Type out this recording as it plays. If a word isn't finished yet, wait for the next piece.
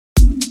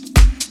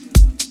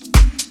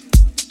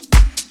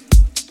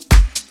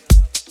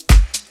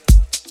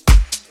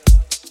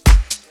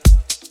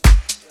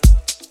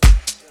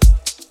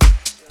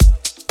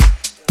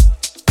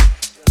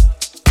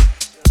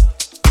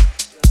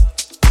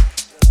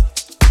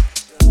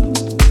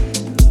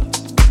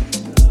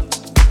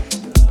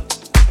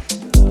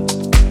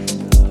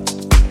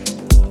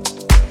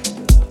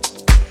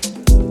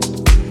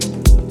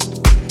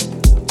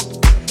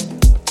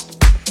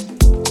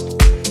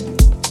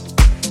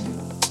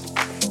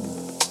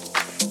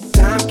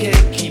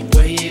can't keep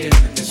waiting.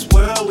 This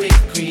world we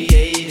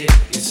created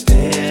is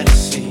there to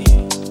see.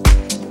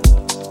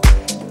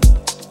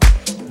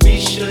 We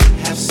should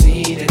have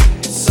seen it.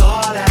 It's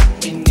all that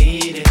we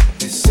needed.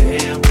 This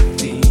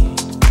empathy.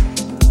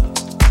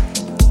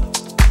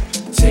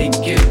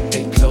 Taking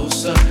it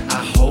closer.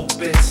 I hope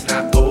it's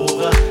not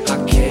over.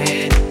 How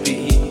can it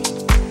be?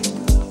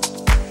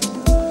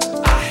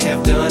 I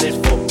have done it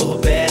for a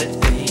better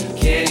day.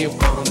 Can you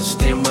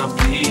understand my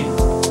plea?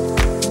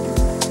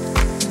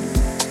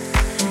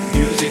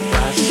 Music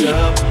rises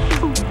up.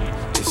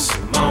 It's a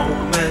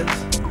moment.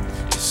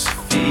 It's a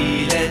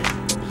feeling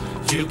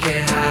you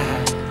can't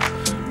hide.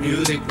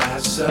 Music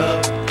rises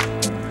up.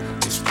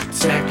 It's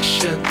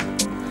protection.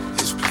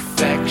 It's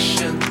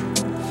perfection.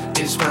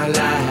 It's my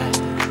life.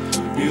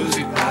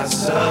 Music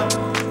rises up.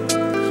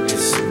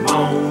 It's a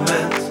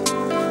moment.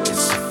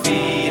 It's a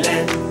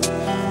feeling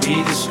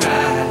we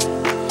describe.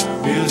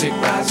 Music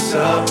rises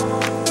up.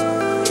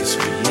 It's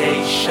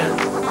creation.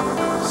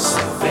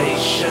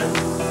 Salvation.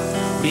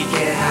 We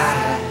can't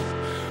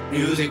hide.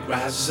 Music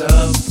rises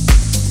up.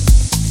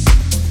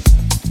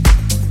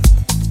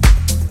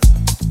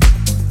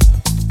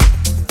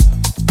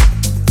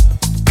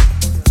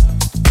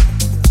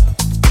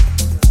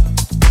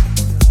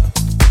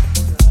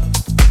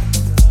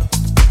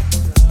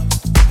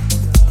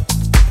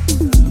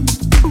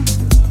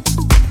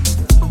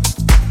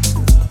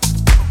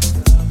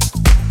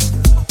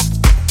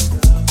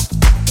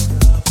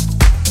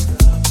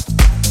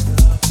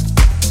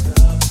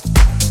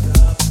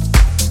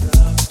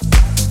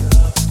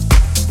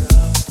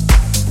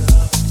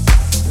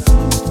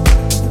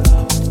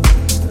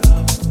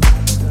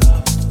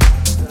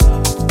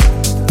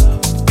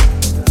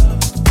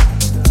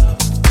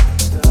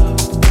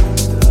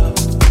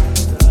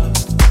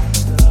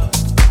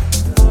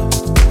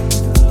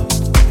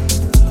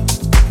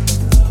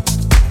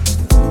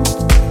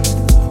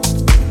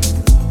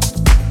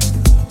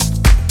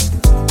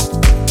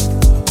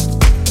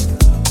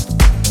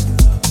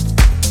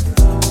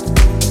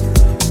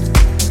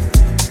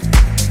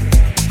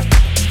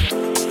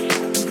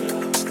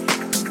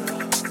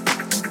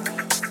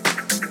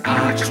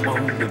 I just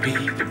wanna be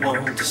the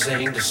one to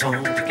sing the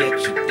song to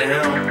get you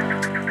down.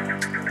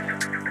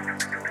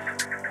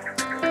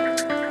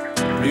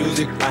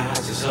 Music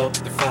rises up,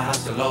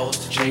 defies the laws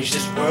to change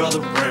this world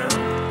around.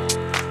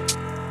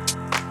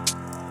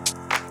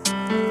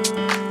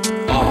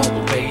 All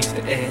the ways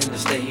that end the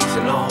days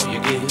and all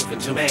you're giving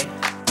to me.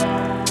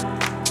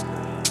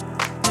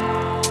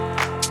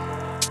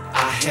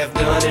 I have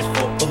done it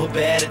for a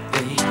better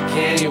day.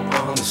 Can you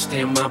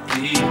understand my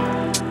plea?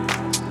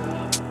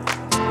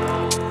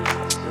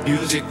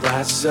 Music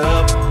rises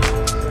up.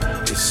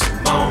 It's a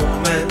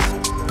moment.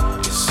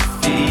 It's a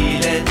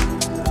feeling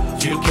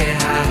you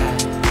can't hide.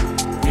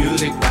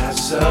 Music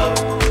rises up.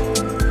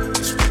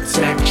 It's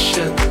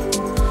protection.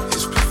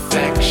 It's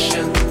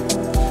perfection.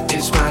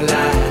 It's my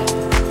life.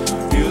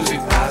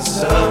 Music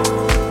rises up.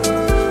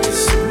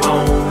 It's a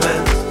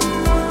moment.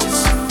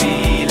 It's a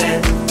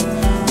feeling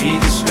we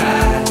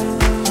describe.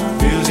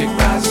 Music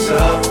rises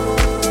up.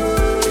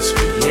 It's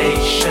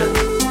creation.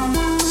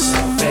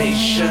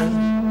 Salvation.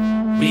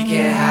 We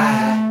can't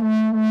hide.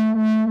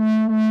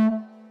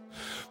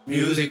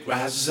 Music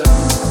rises up.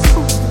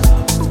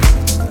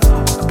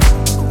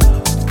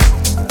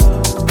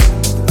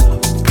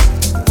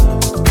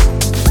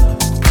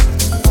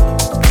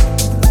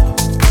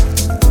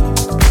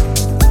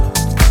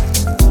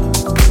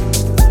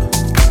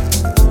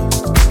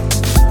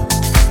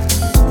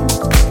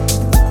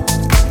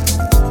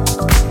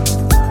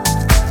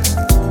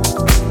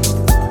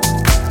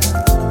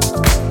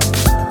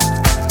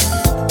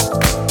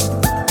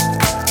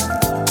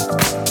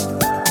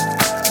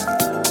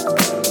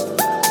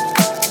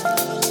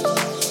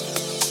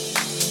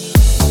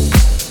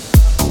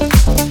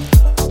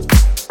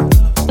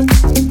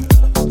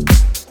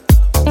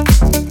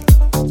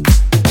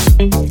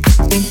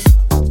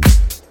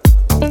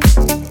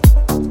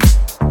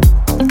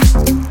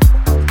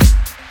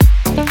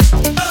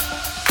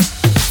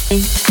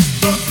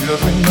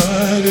 Every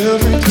night,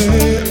 every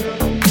day,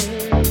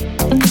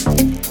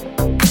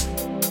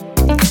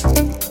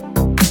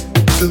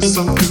 feels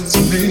so good to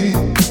me.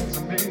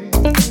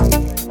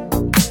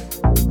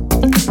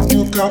 You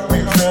got me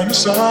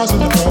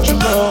fantasizing about your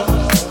love.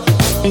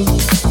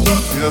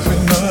 Every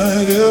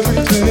night,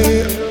 every day,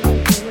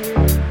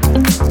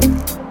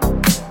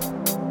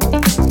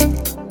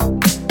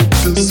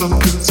 feels so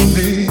good to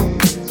me.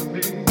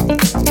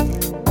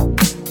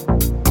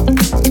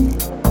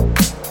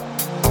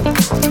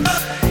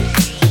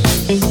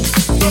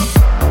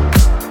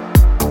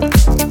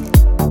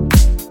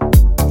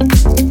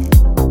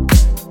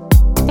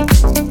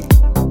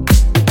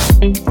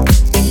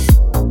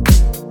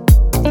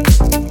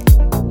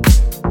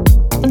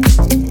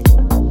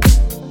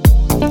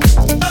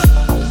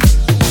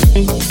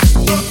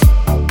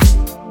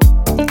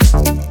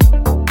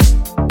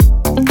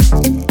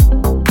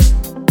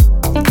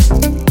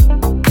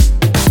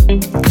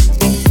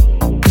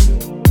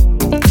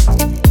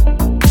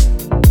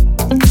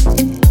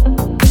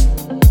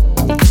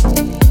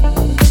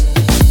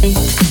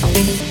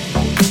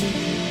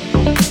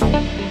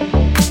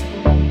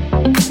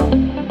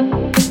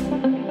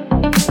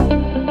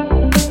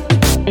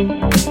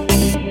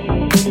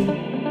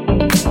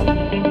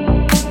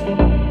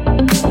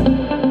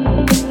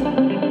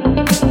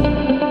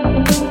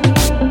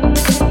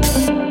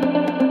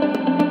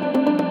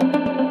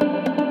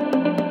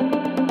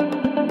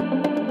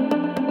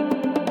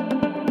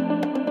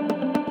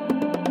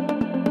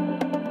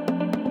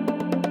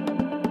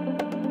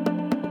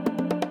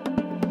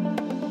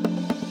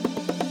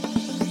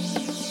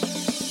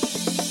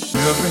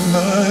 every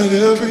night,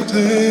 every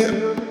day.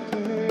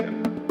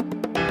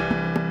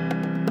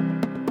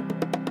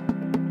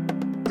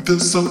 It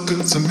feels so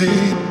good to me.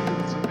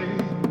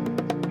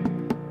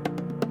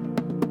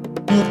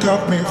 You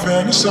got me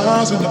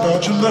fantasizing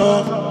about your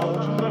love.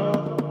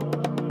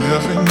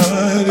 Every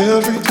night,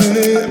 every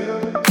day.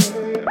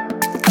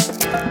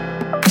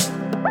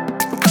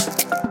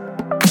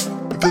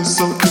 It feels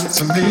so good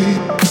to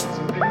me.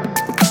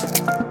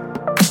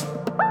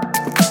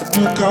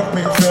 You got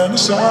me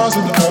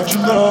fantasizing about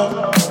your love.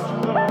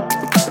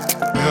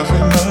 Every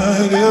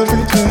night,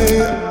 every day.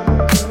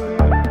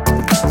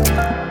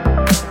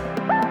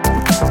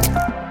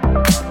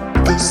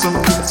 It feels so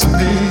good to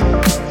me.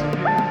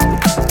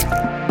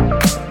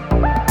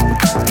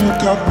 You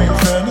got me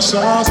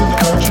fantasizing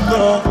about your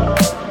love.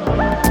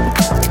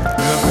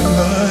 Every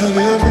night,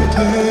 every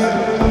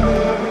day.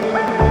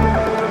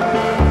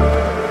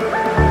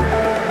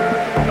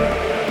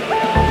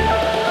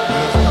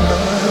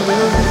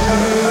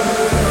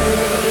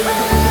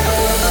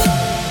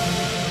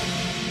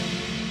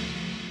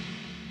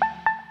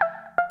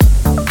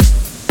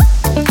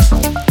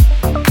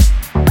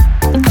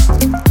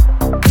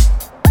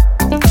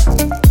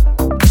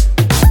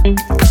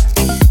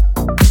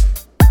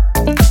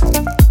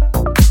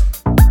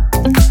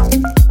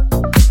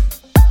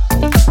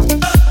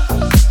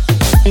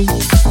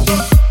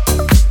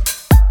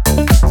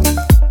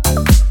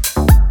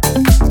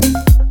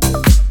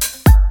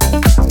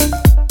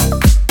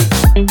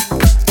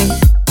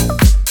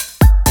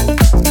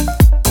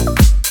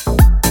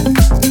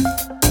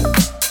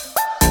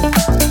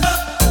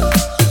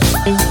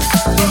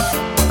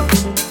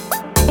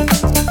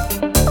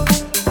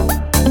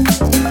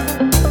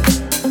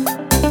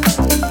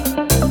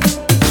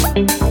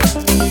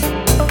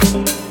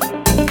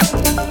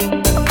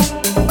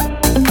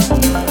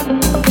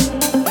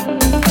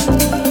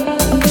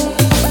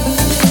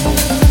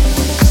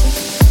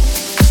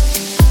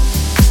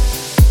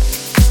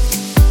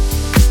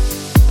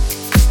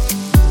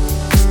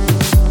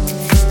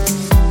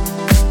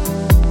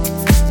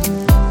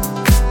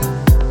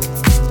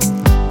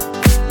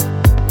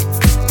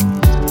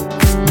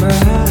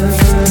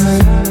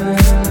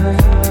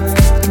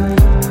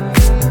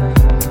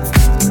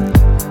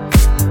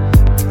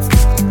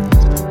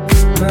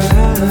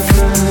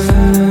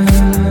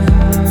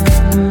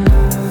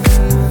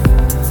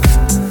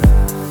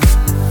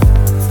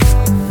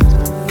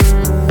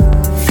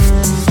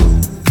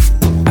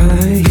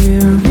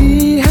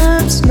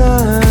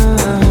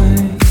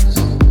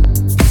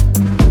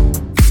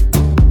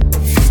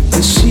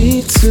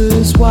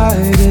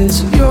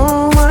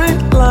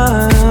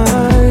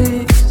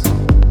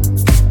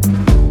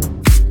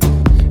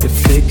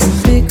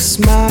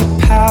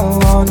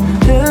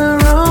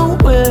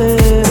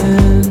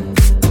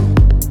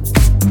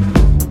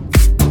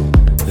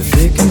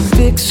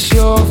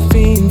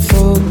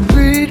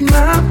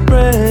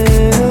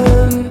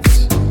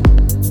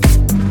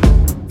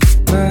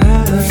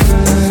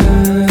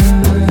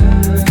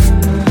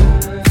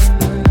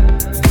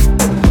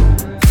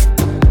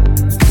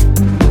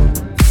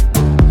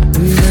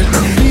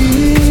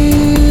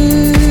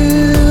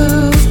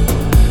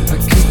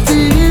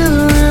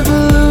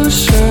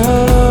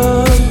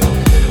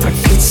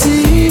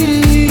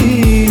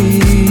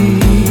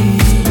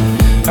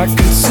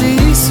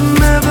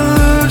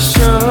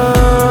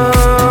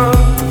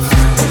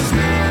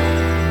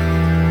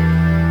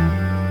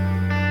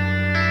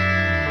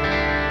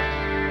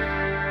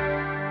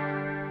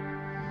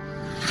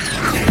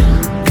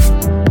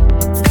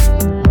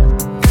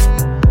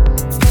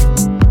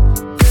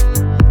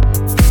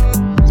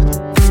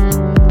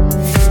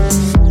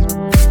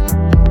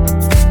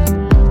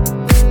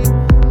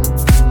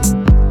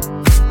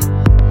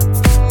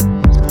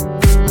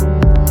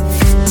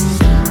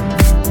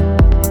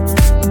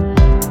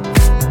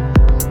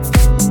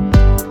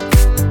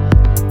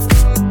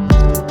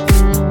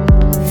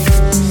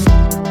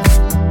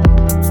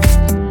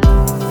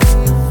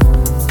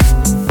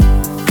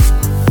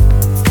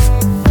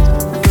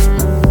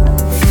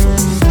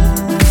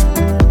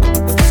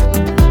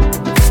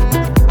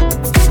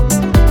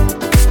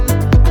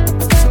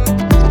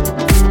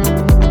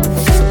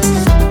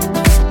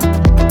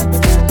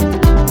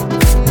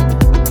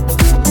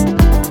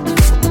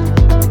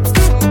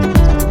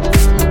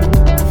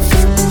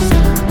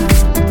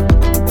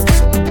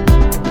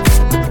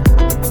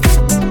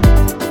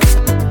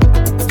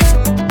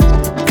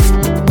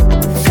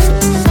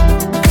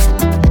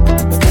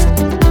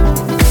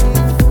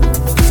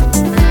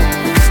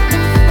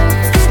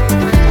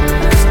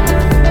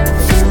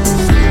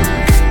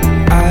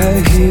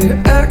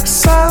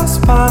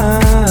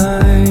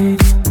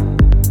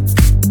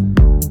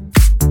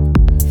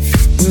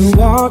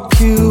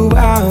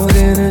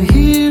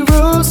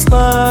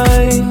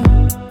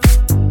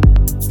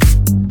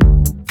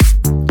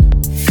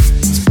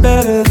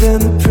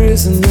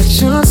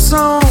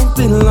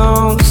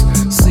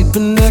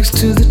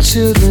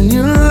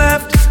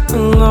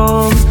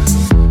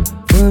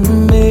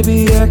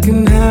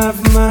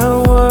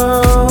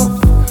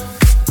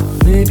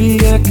 Maybe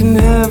I can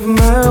have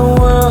my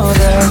world.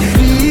 I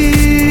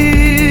feel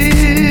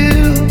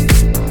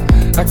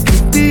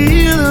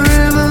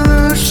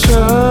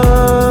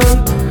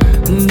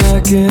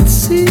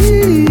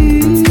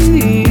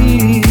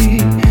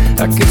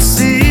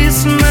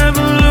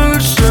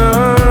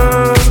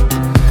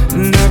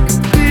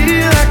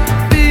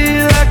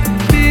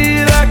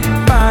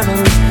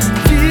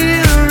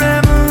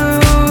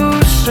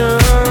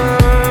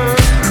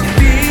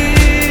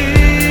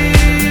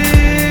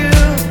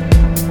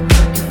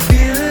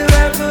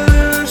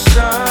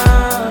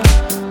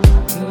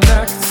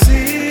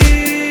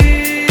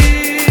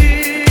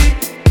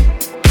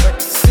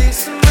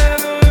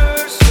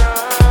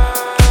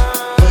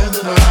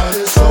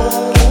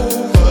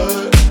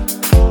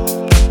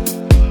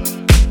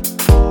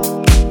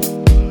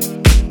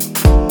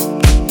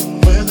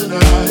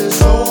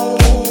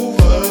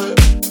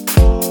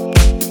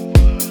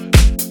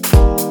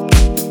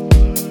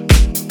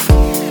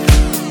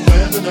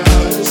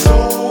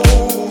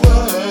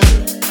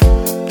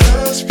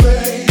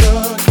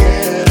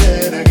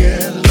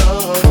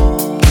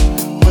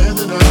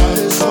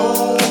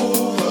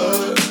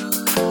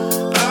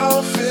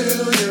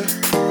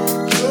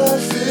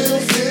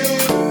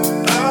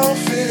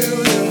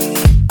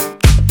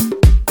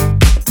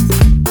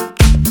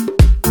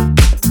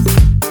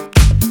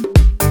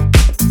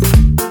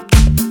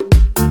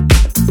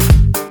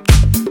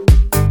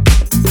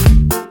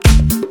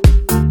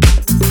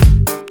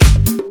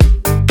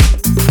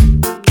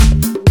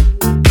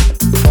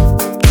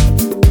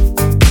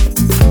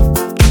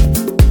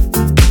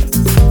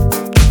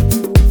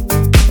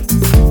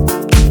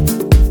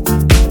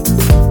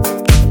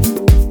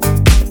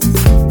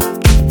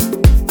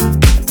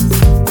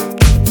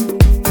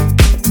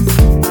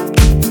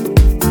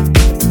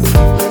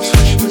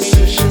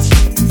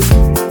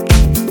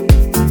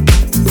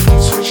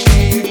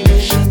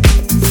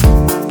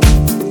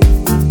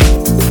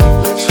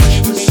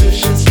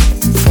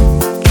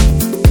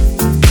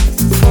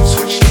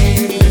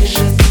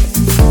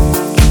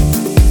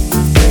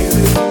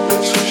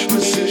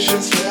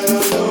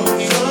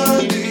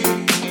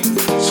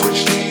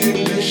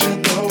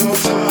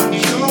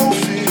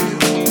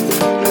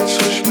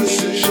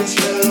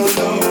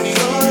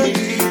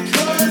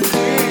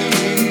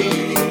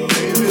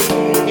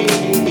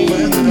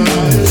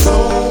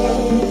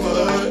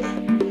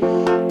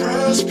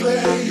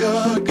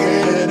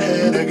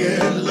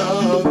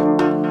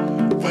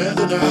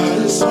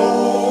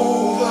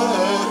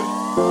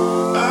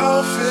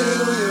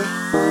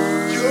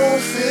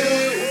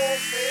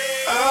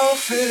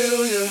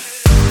feel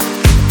you.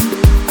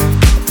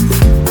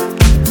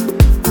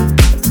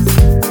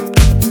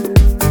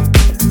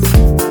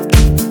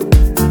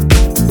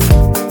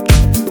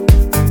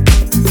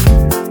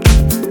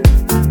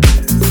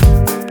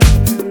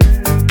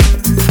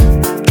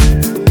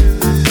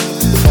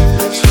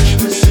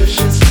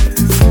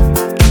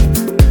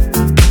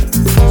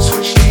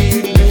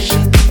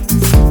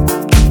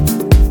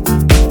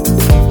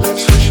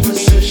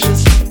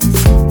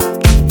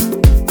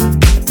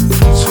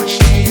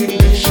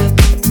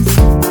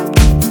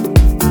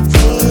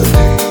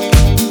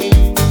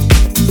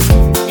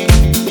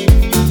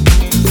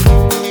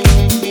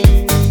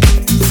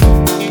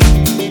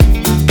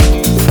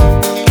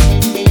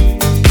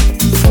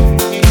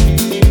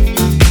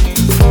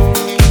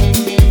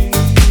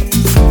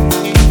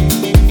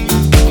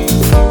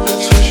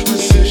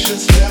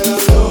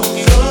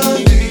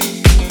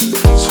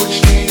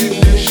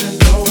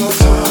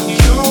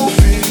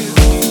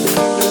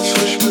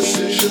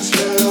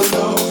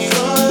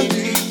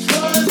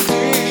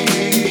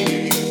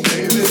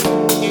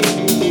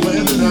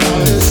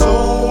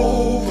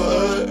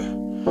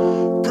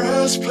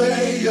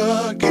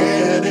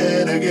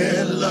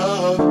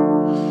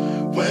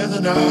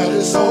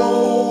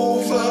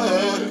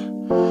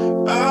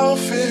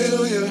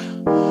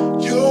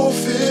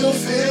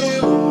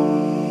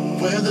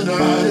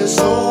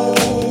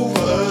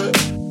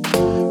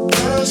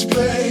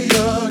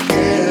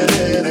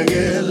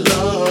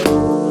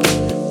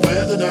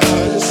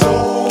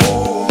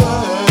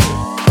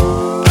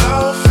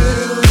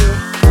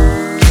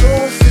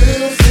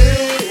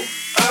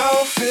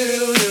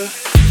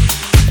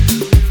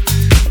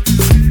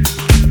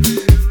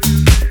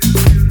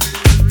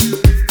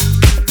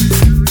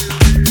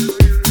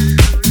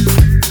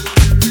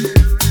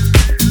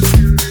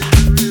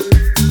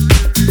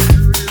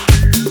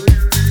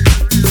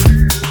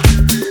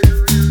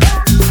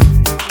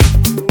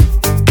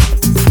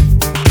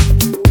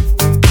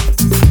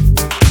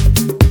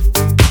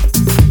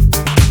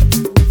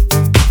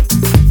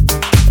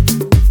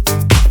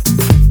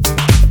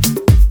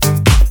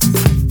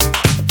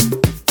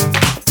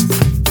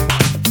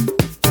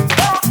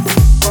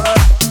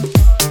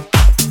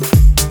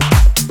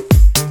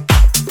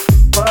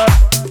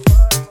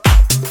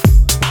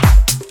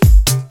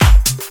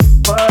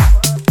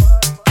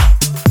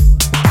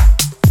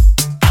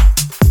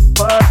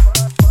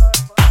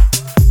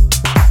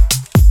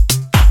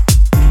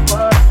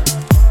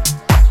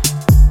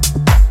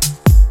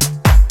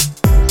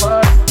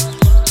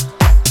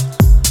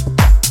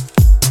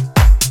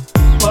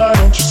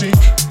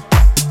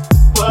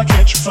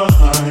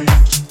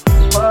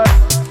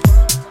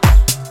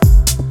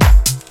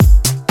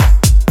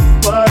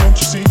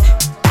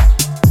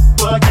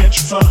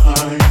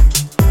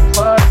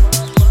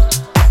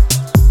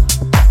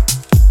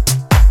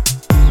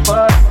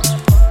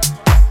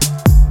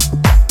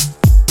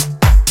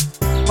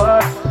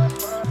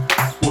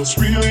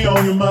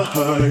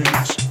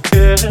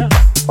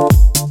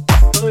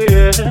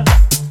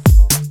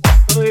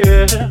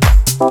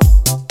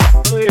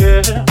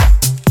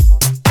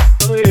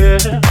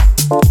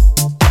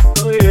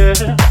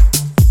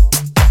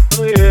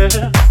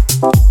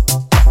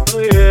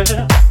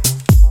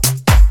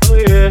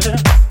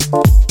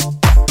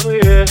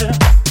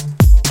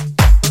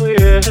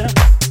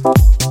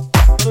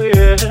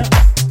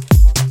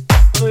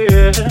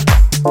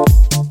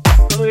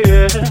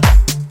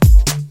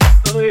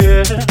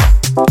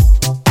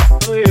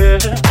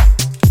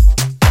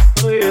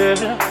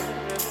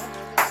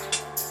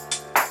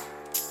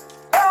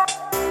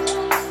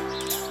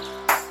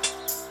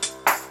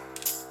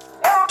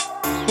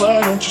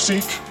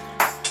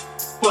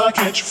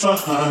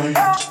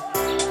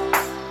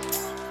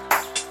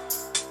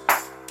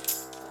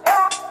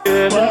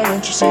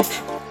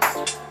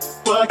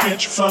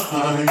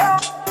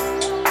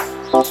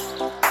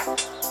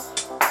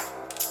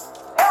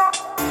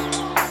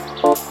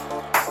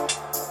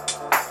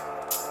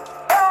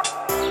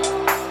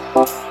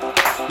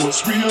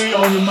 What's really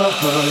on your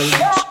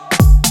mind?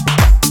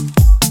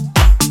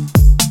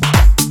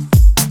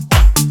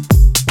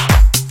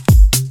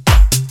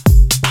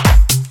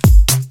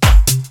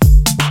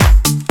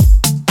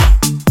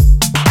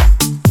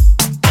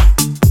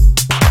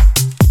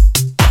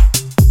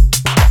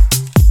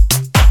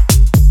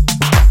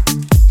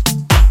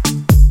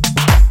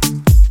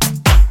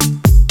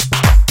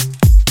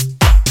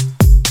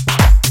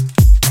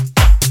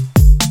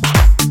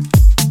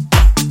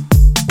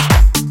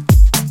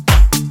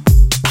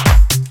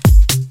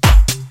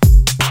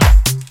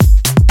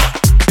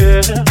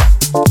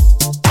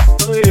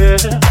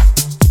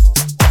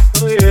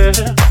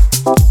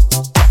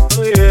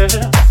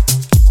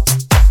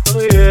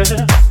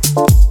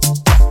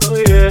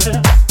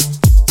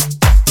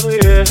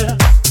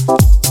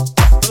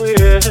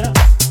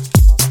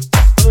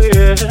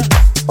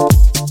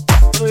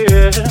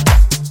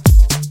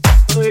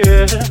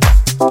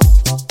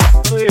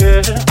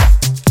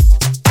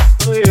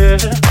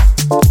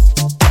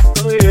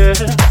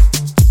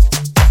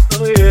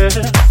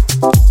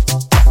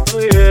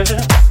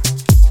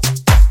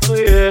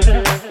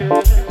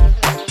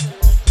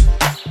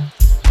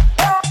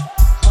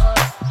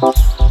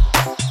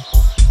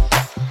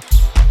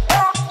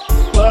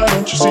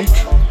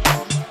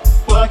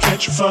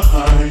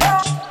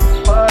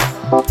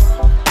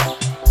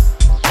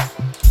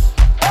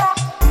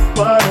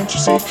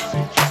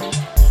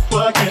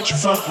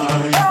 What's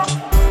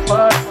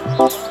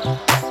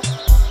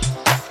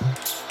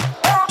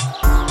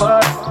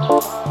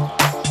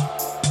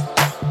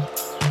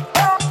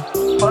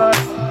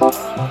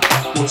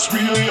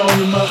really on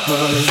your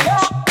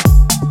mind?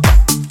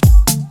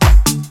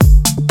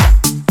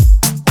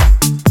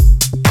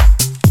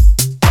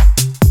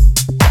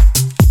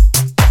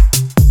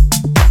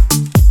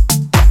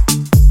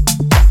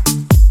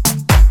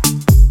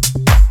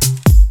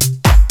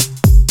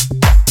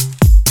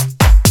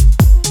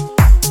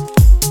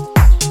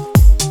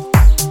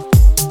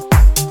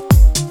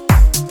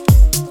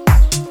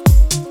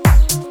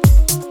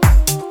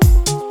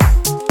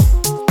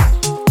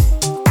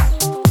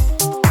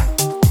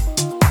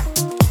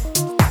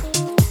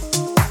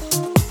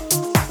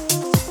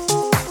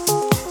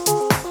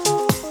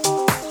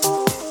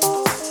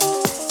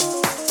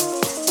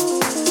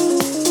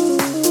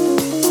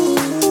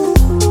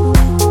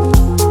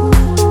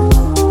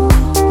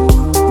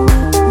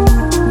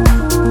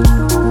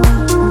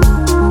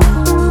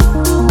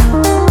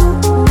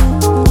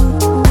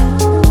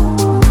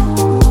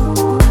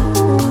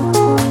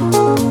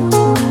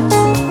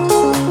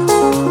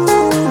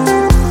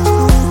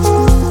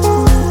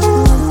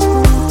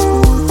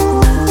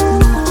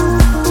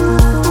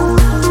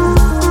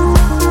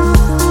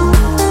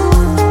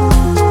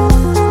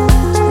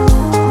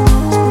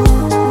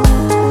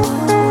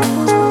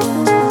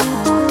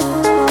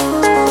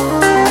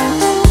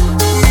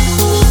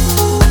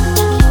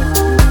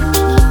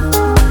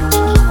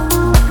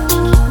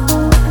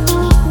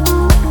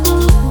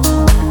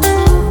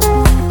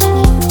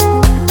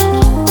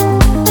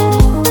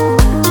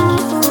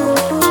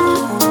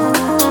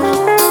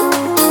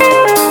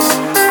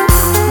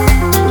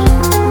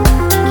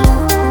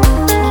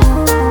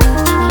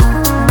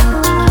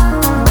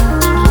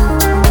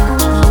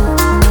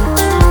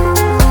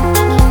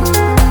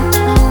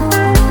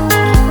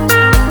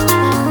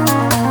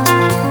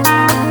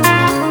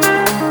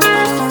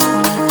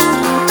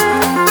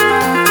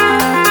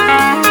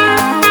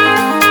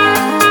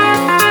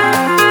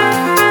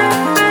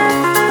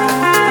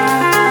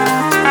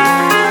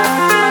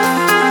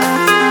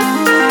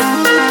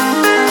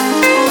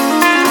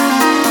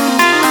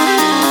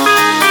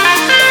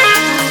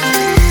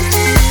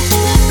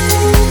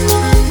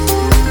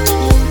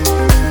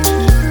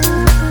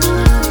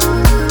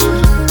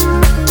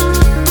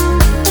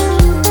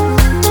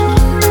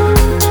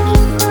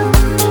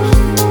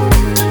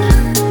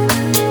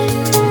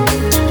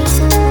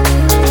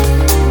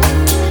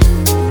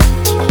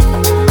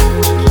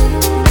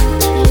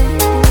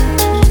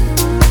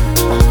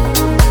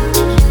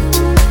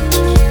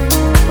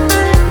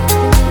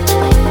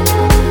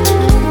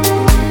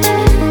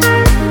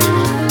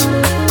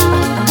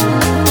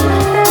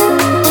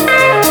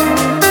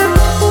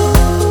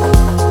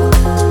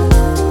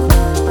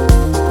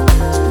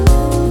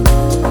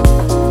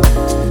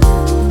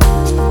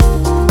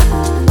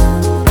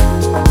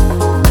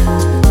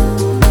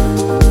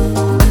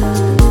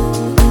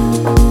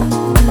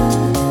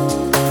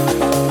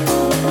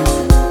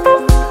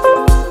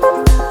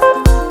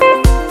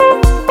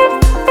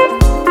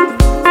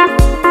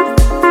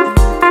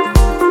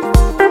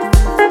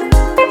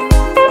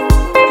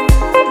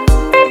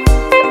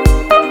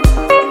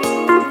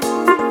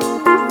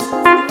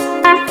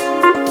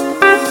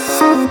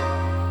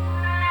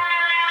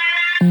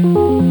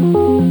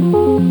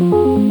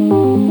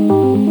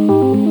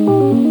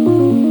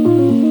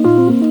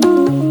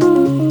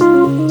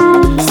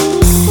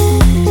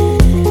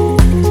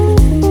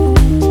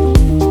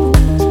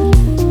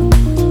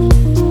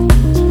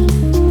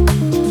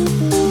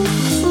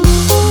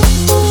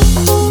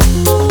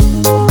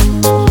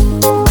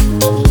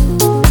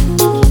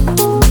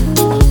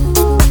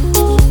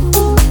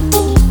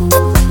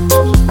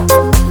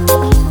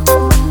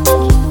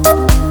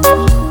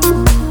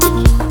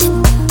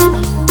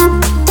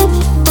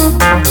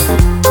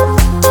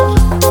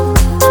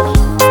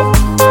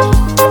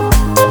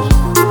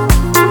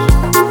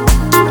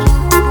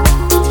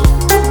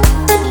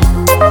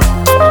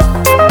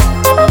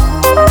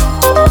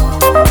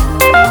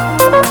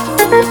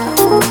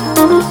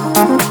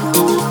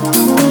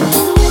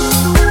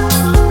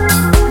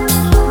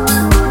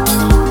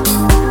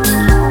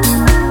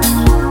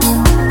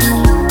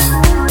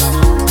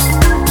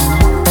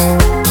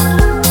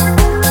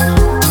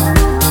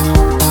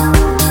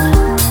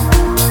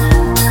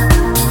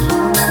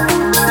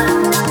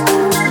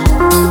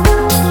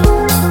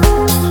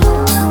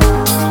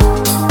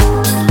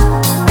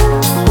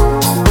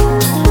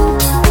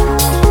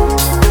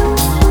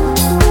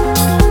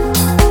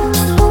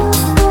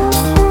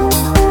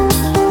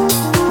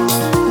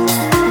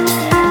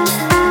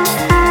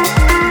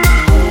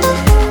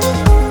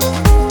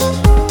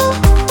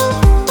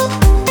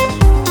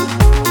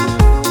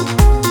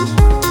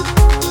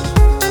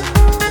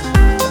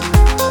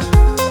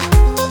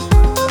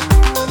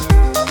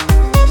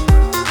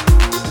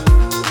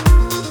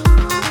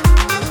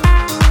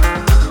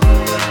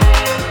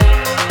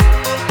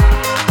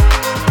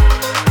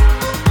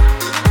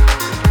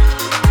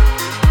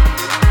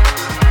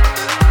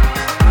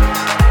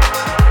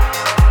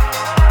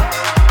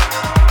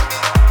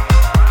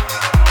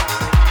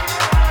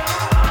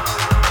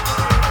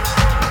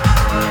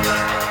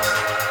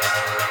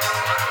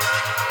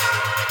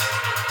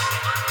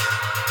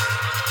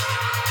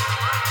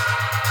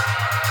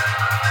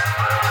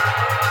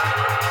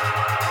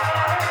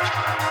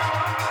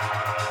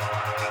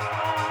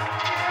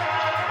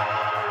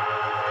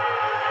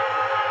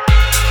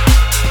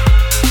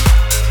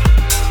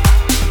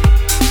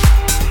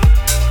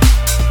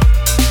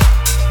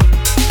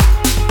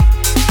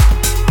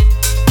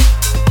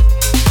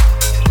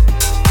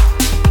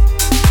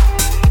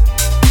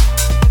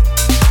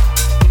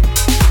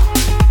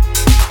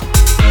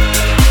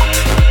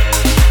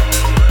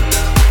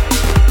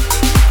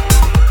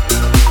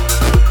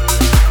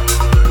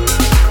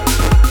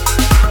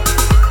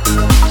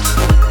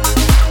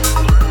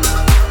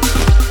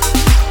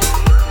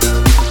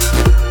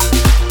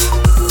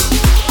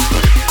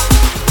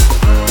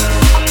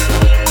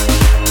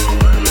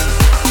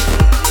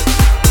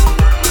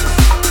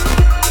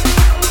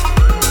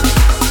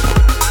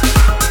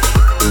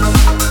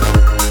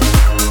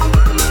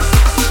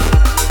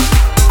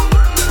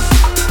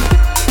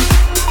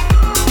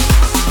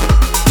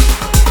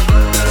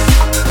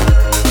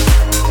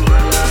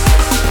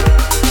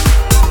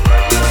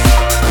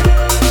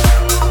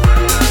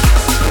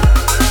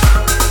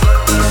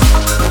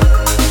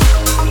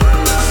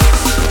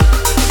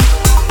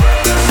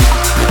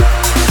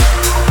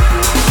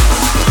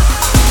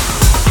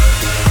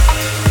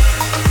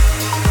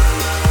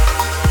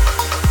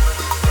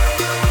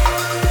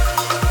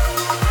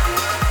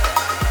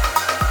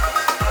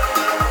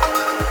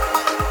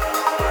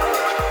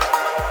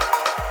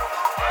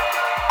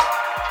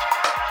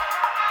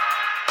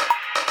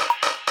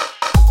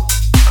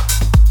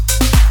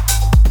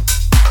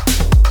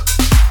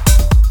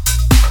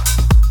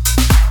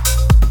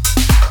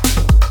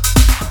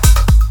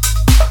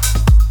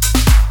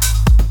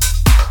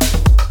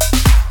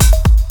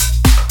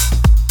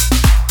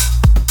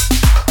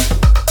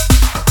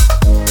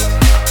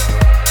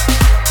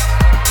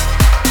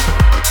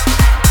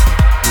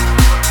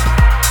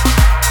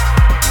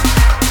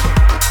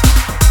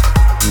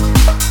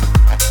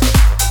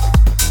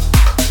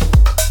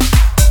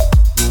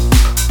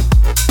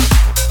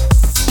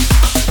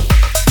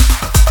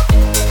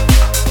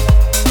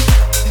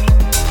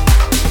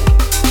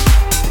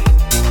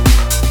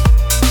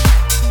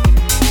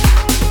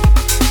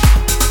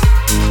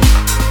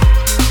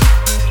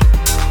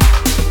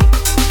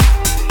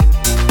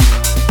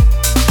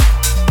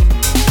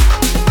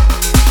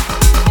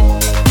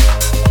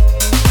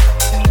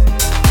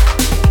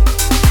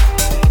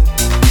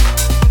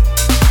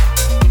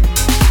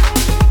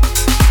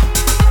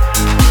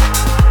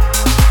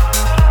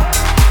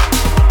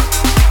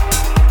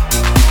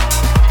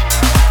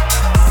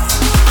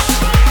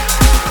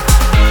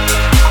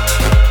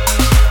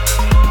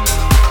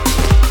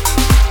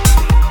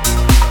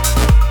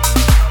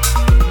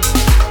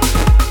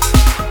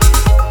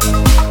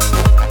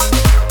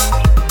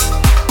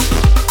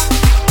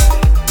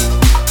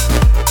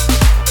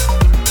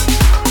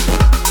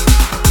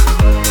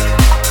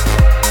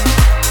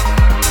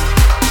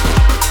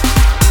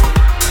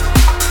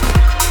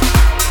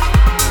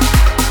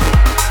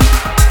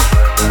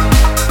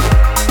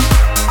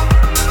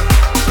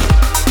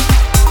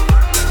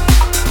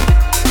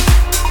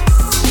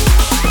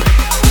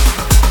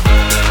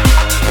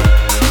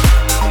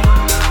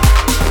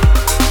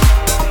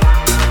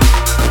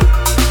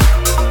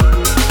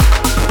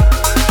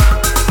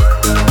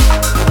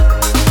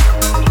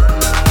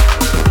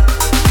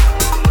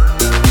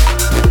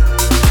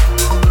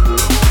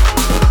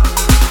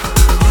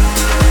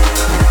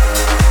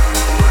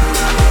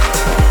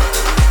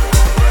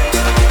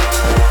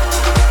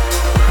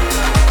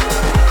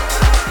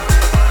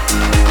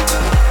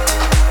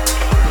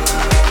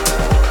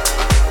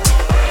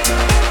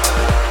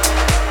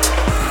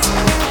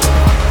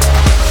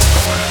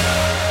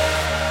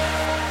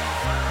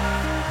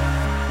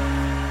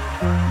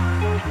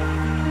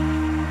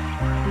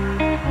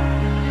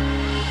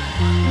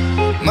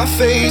 My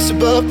face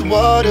above the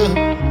water.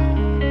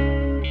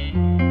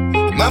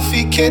 My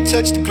feet can't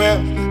touch the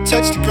ground,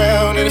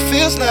 and it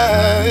feels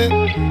like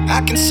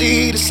I can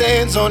see the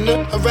sands on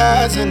the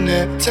horizon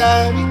every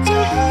time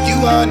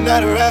you are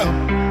not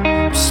around.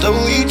 I'm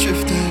slowly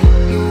drifting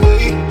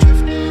away,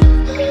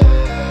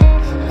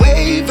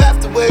 wave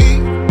after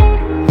wave,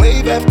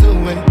 wave after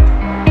wave.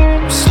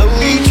 I'm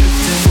slowly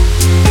drifting,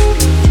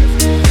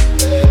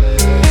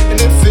 and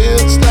it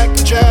feels like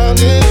I'm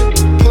drowning,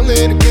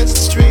 pulling against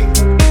the stream,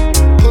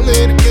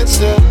 pulling against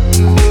the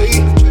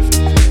wave.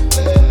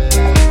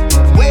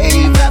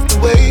 Wave after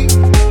wave,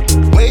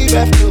 wave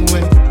after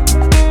wave,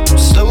 I'm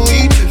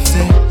slowly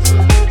drifting.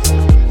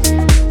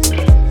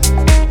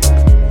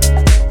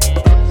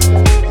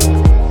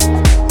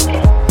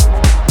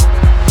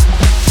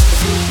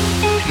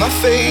 My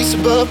face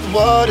above the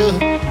water.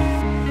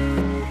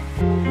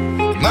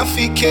 My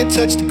feet can't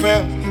touch the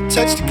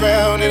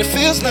ground, and it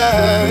feels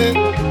like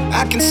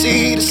I can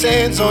see the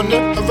sands on the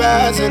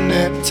horizon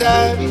every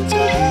time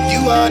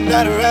you are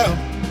not around.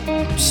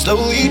 I'm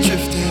slowly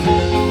drifting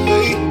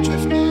away,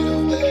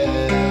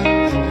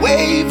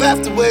 wave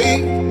after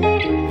wave,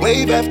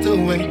 wave after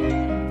wave.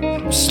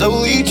 I'm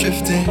slowly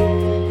drifting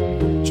away,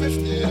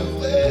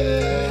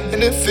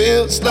 and it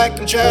feels like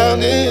I'm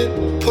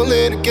drowning,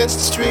 pulling against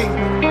the stream,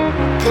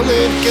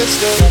 pulling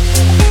against the.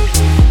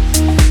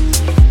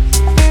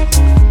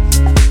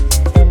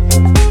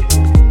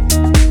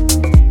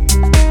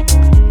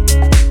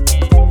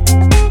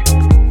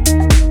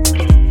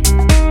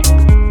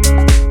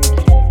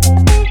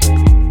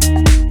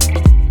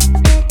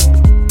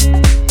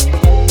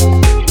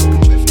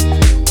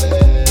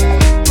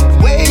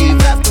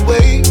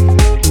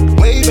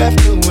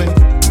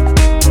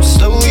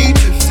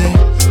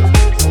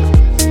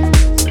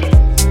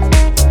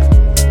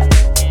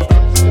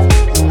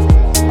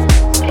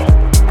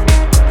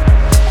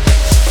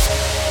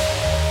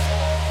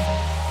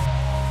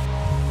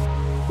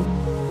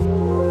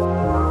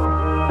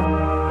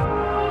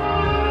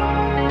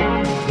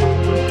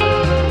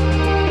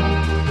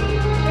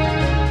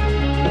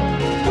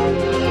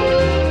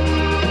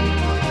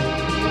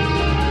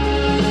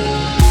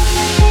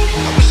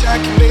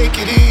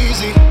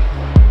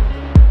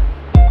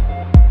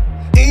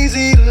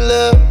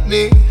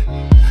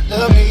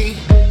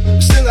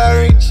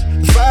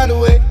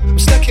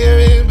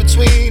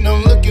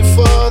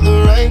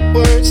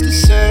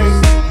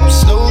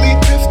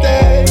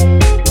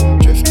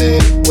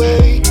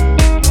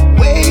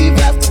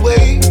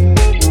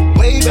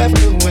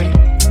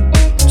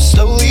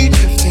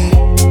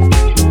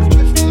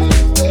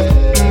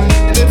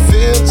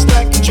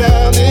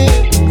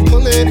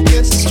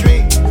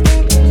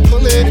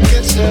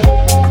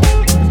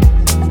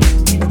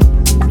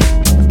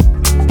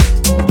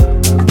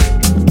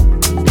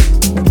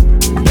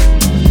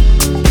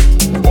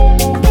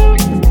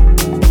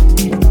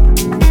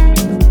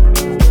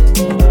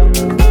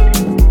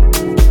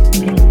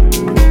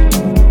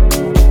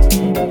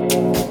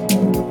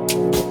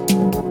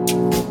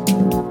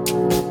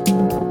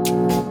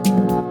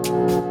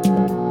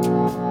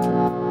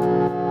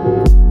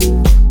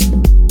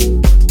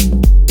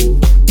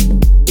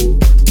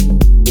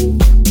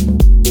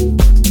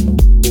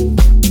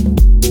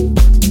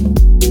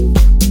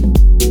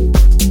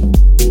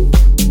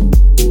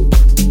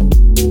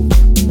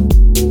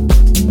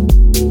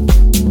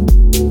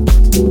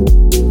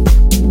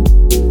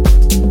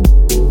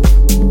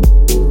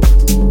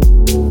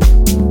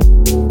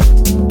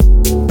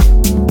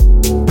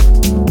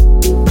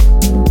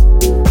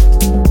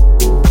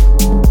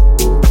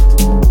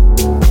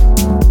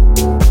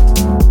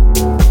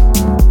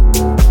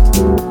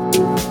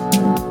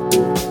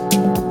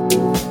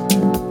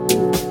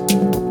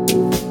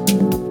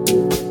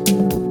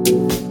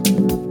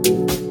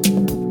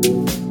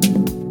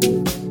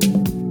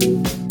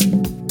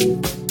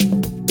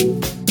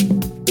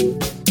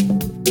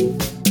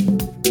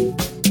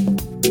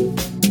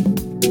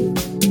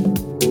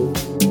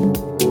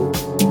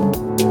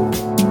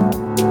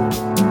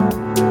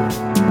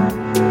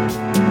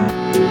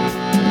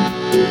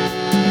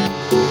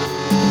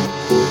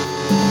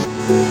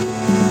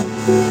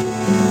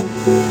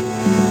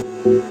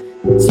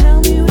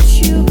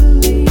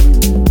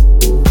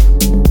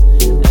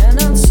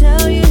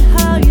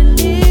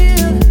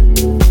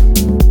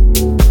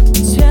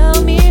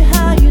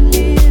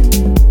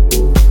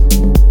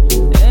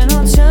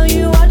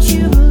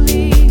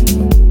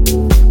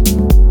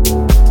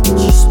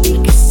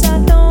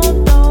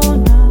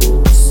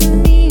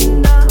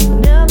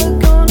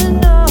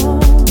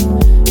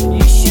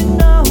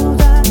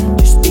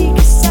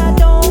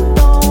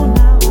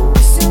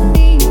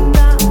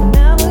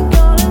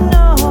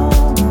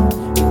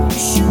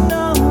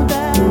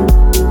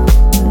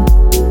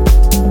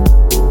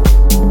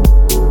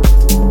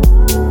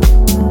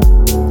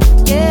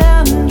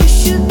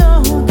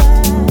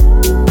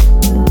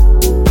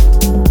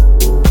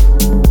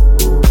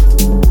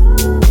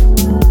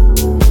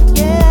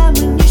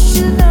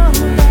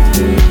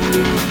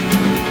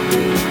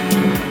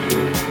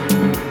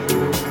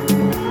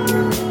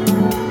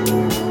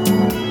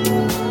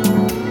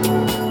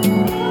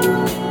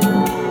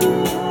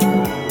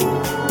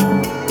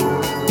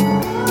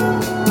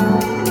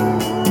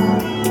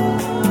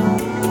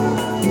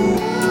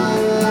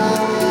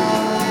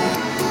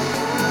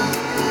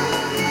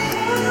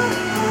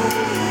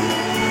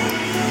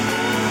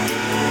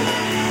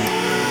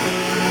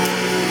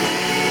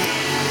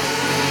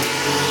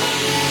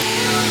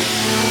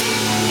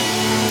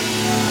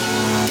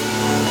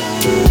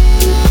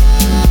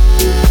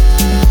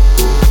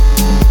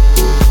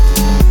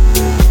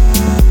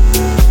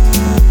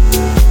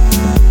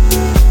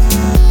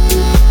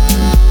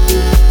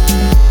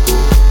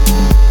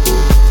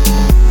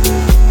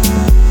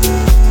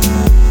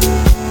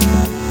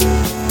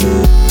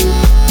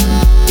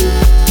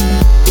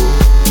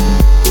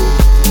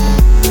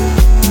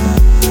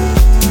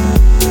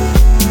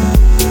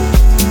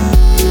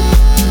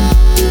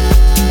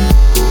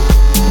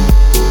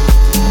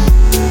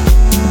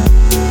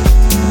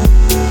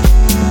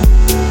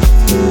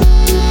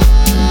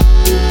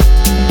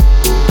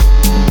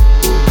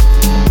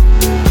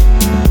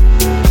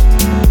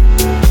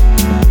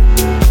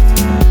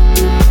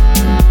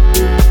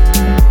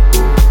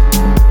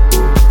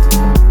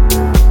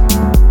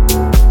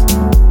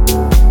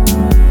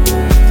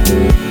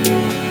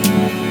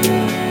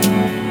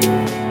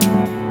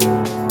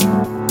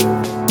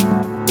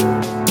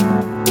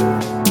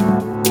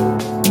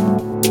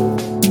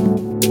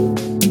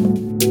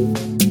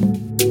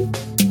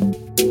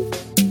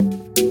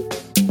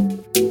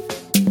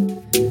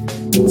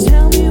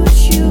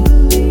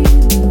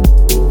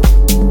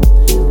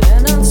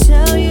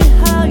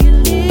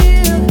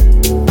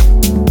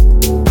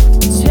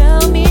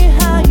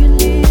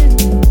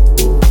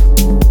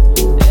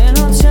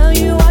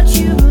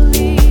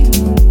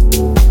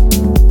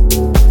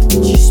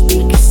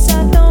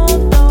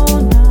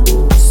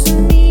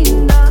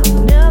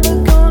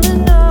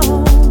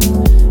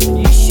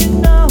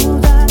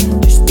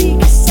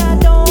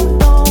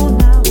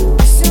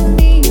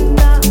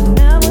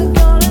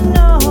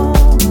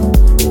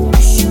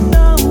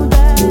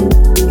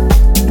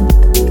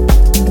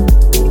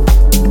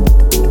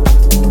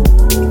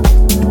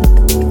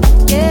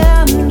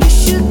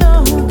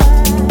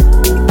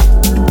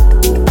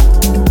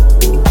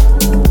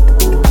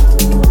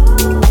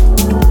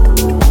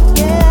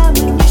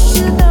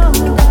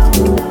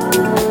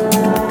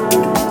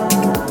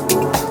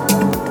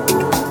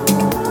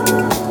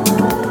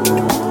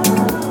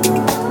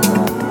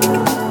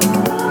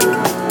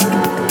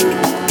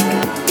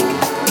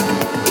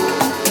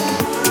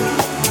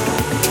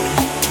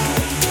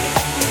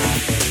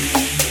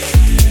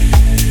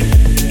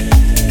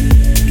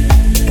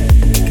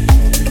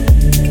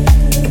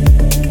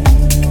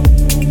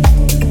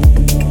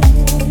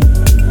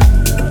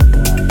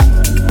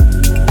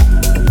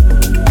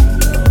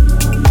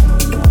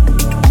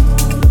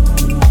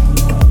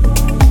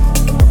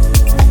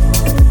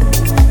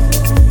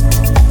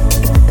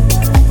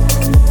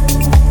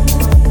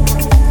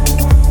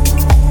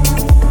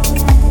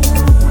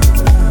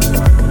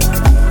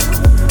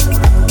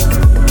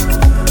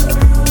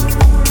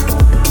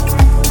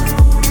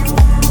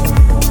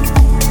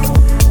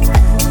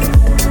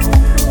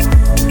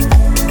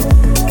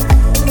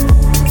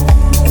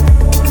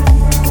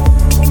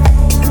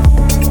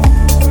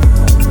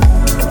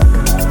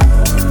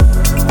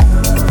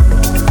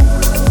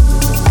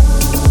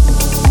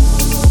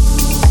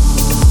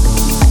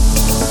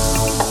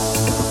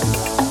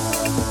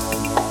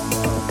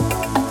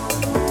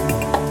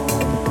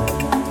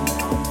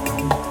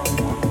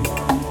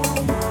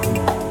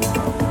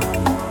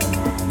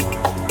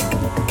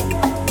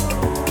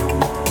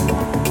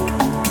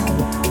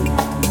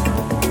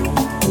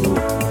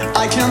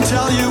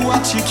 tell you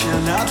what you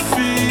cannot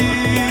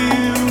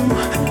feel.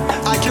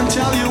 I can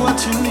tell you what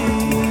you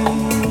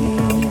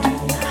need.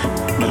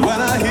 But when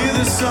I hear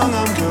this song,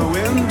 I'm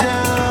going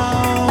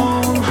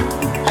down,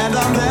 and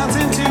I'm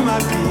dancing to my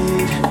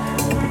beat.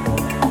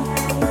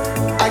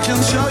 I can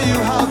show you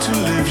how to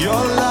live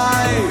your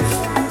life.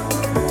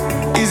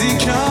 Easy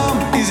come,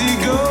 easy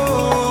go.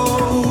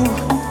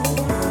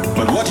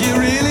 But what you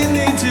really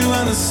need to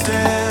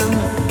understand,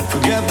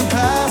 forget the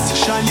past,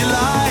 shine your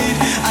light.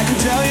 I can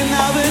tell you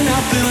now that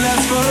nothing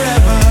lasts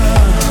forever.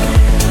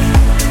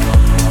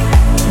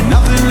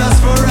 Nothing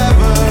lasts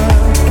forever.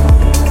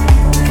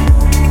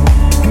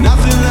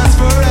 Nothing lasts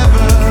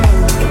forever.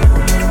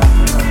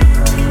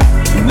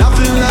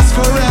 Nothing lasts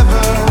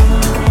forever.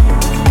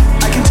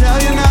 I can tell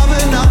you now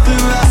that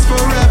nothing lasts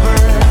forever.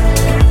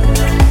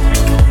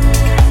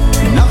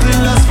 Nothing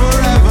lasts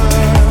forever.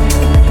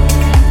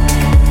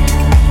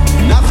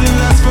 Nothing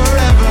lasts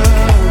forever.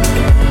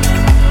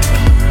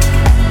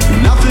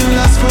 Nothing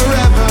lasts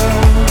forever.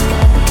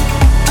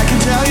 I can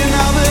tell you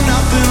now that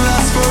nothing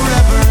lasts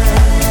forever.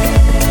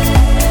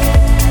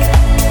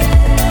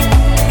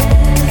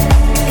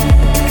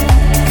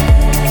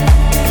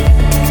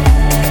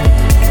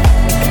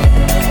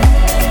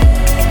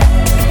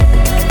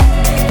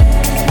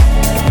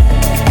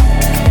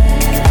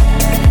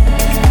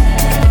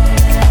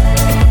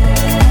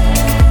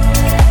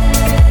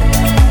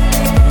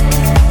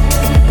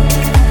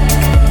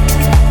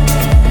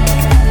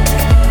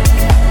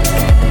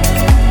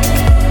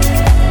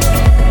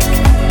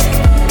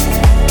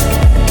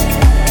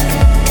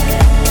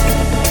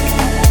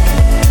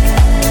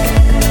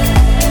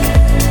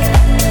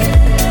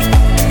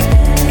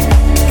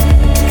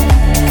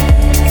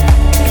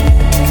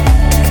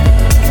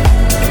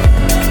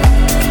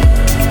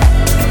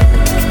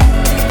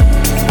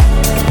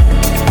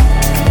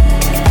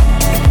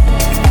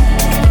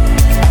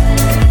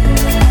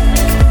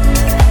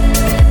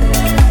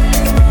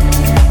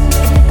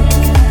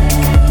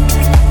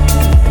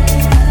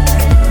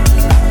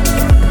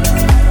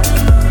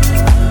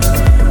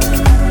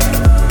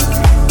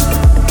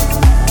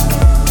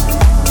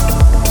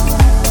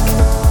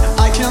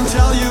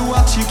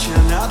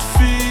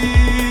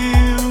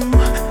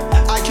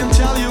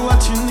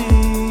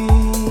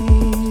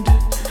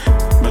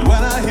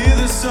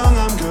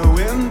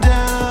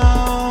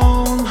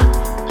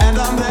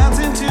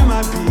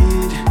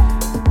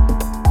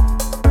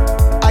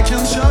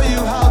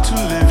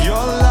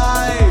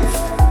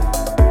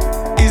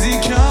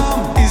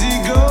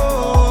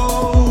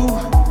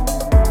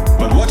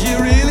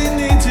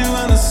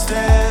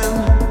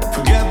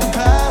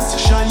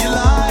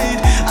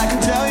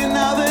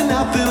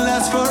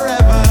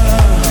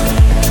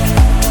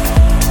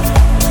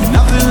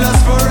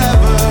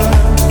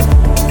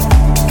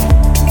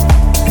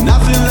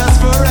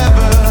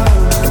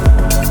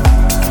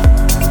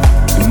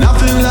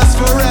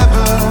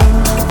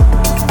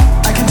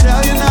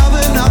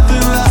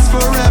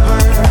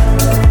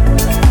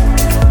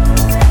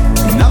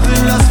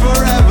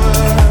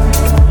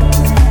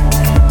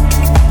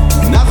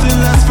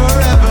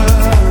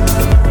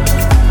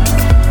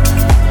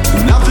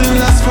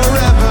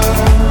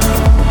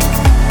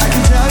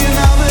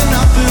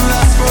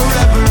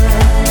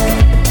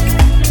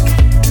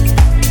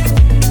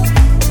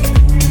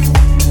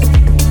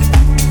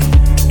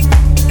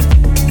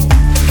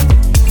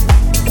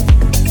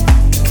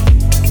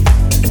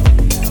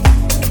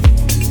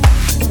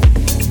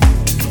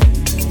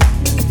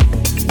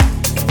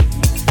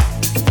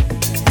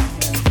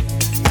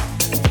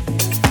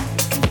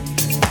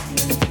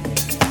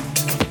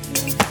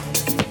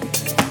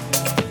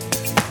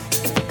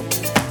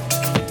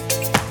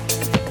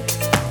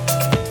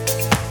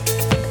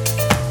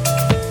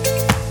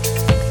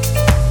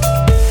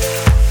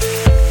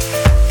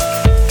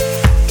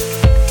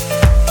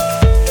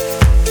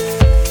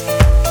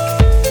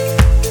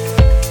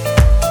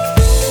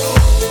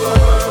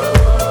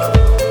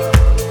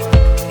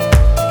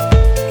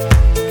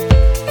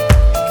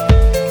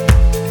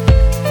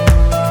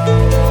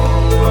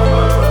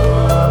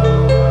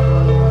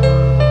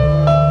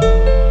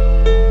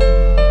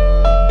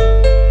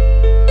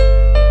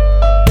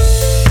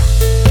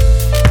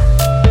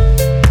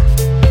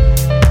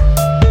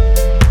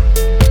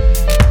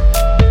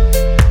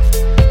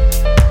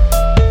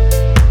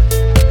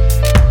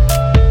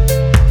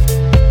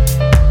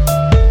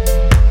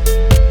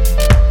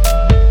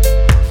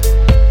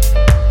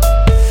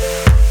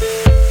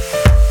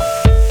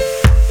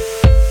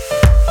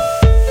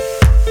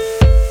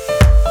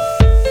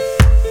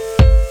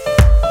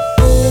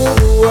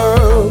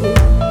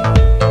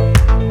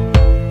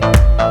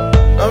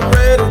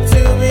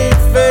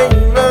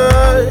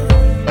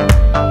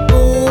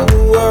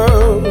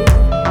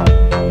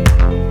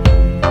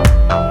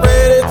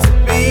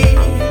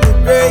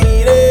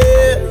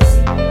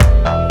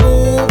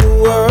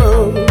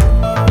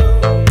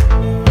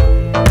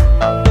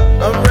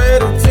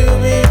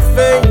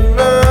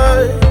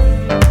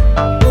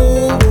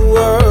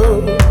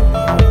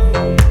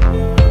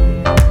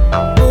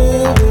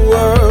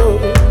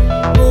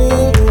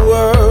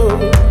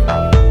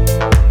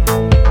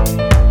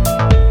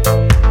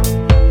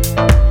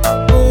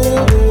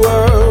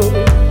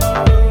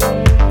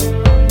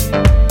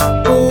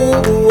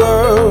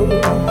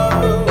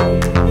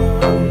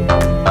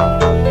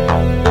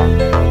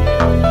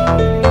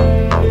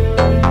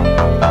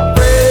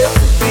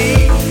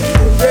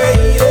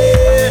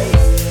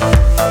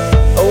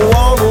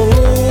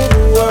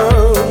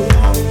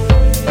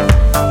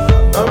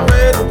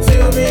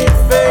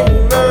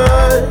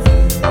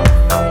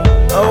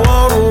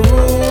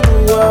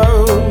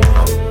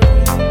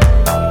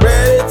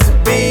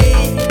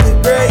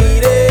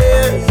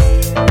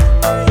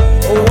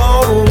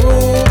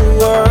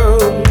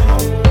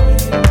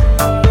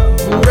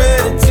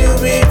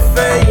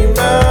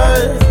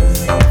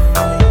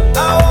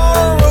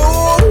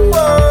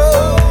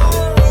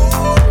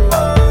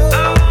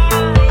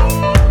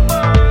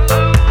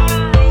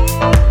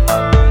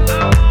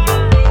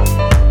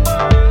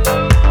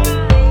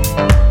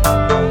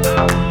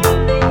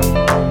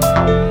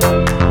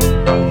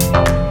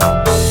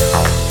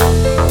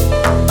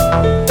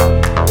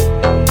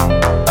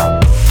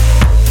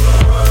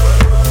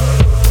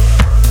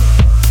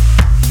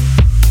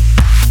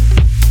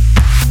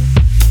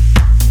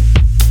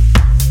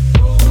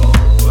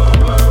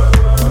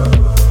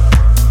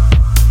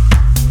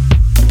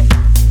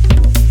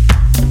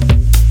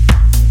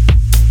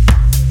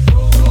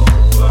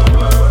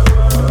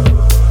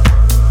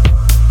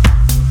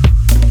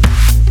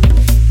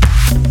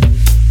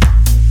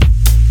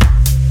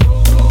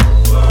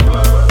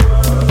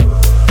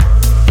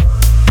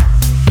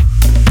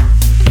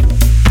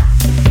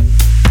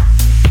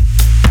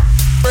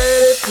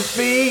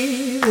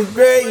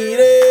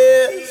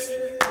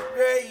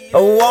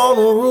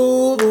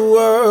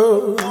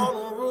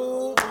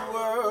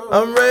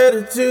 I'm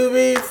ready to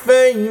be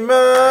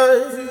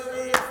famous.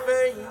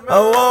 I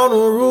wanna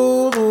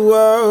rule the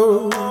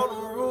world.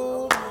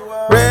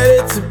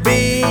 Ready to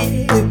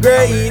be the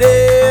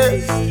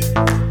greatest.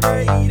 I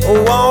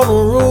wanna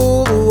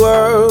rule the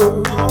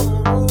world.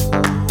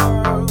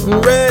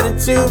 I'm ready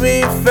to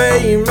be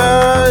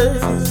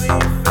famous.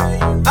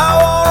 I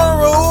wanna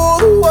rule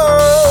the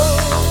world.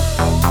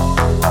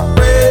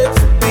 Ready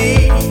to be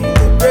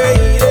the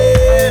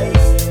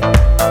greatest.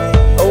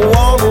 I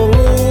wanna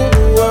rule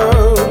the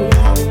world.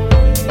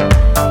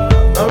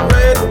 I'm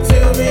ready to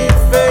be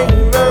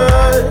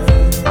famous.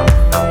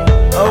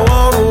 I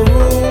wanna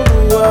rule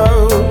the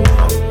world.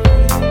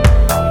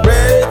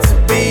 Ready to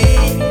be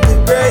the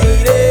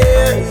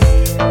greatest.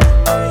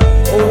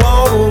 I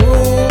wanna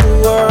rule the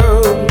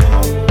world.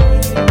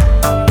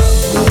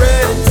 I'm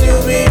ready to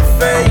be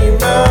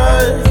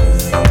famous.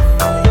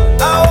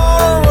 I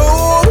wanna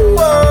rule the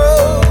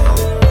world.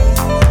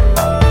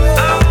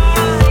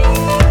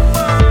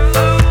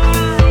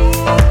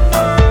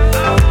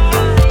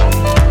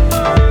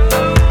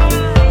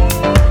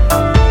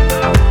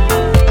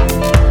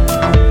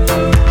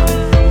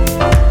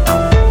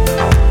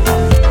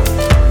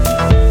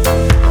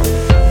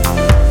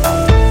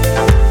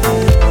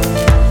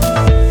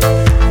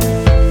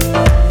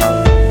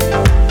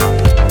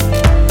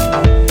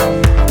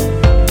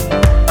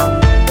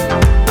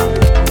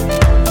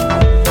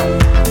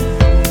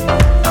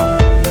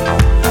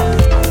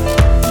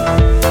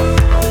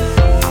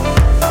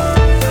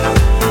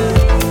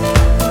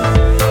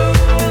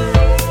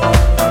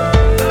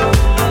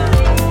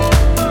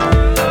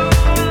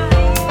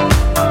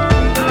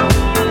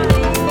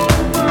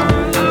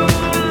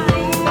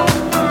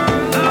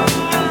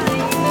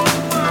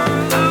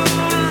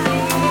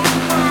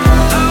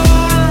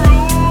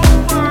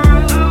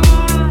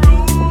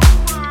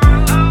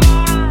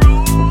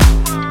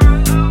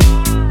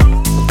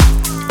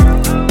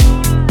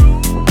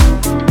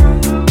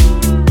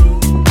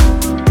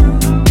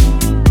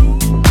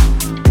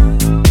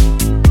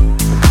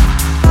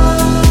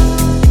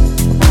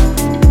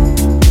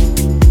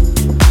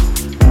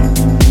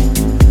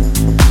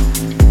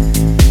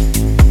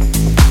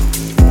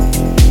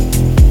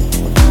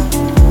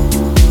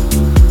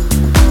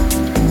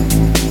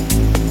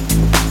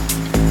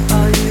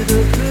 Are you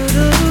the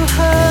brutal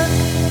heart?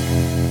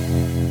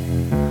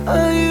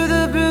 Are you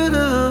the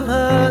brutal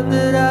heart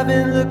that I've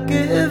been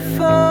looking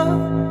for?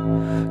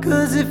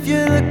 'Cause if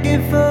you're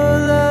looking for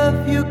love,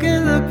 you can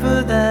look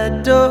for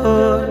that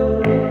door.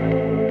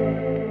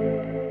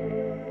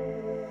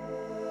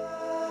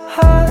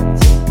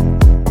 Hearts,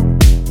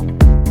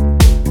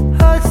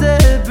 hearts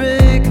that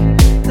break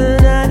the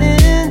night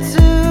in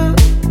two,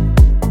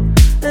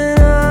 and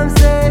arms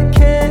that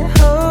can't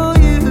hold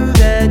you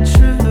that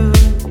true.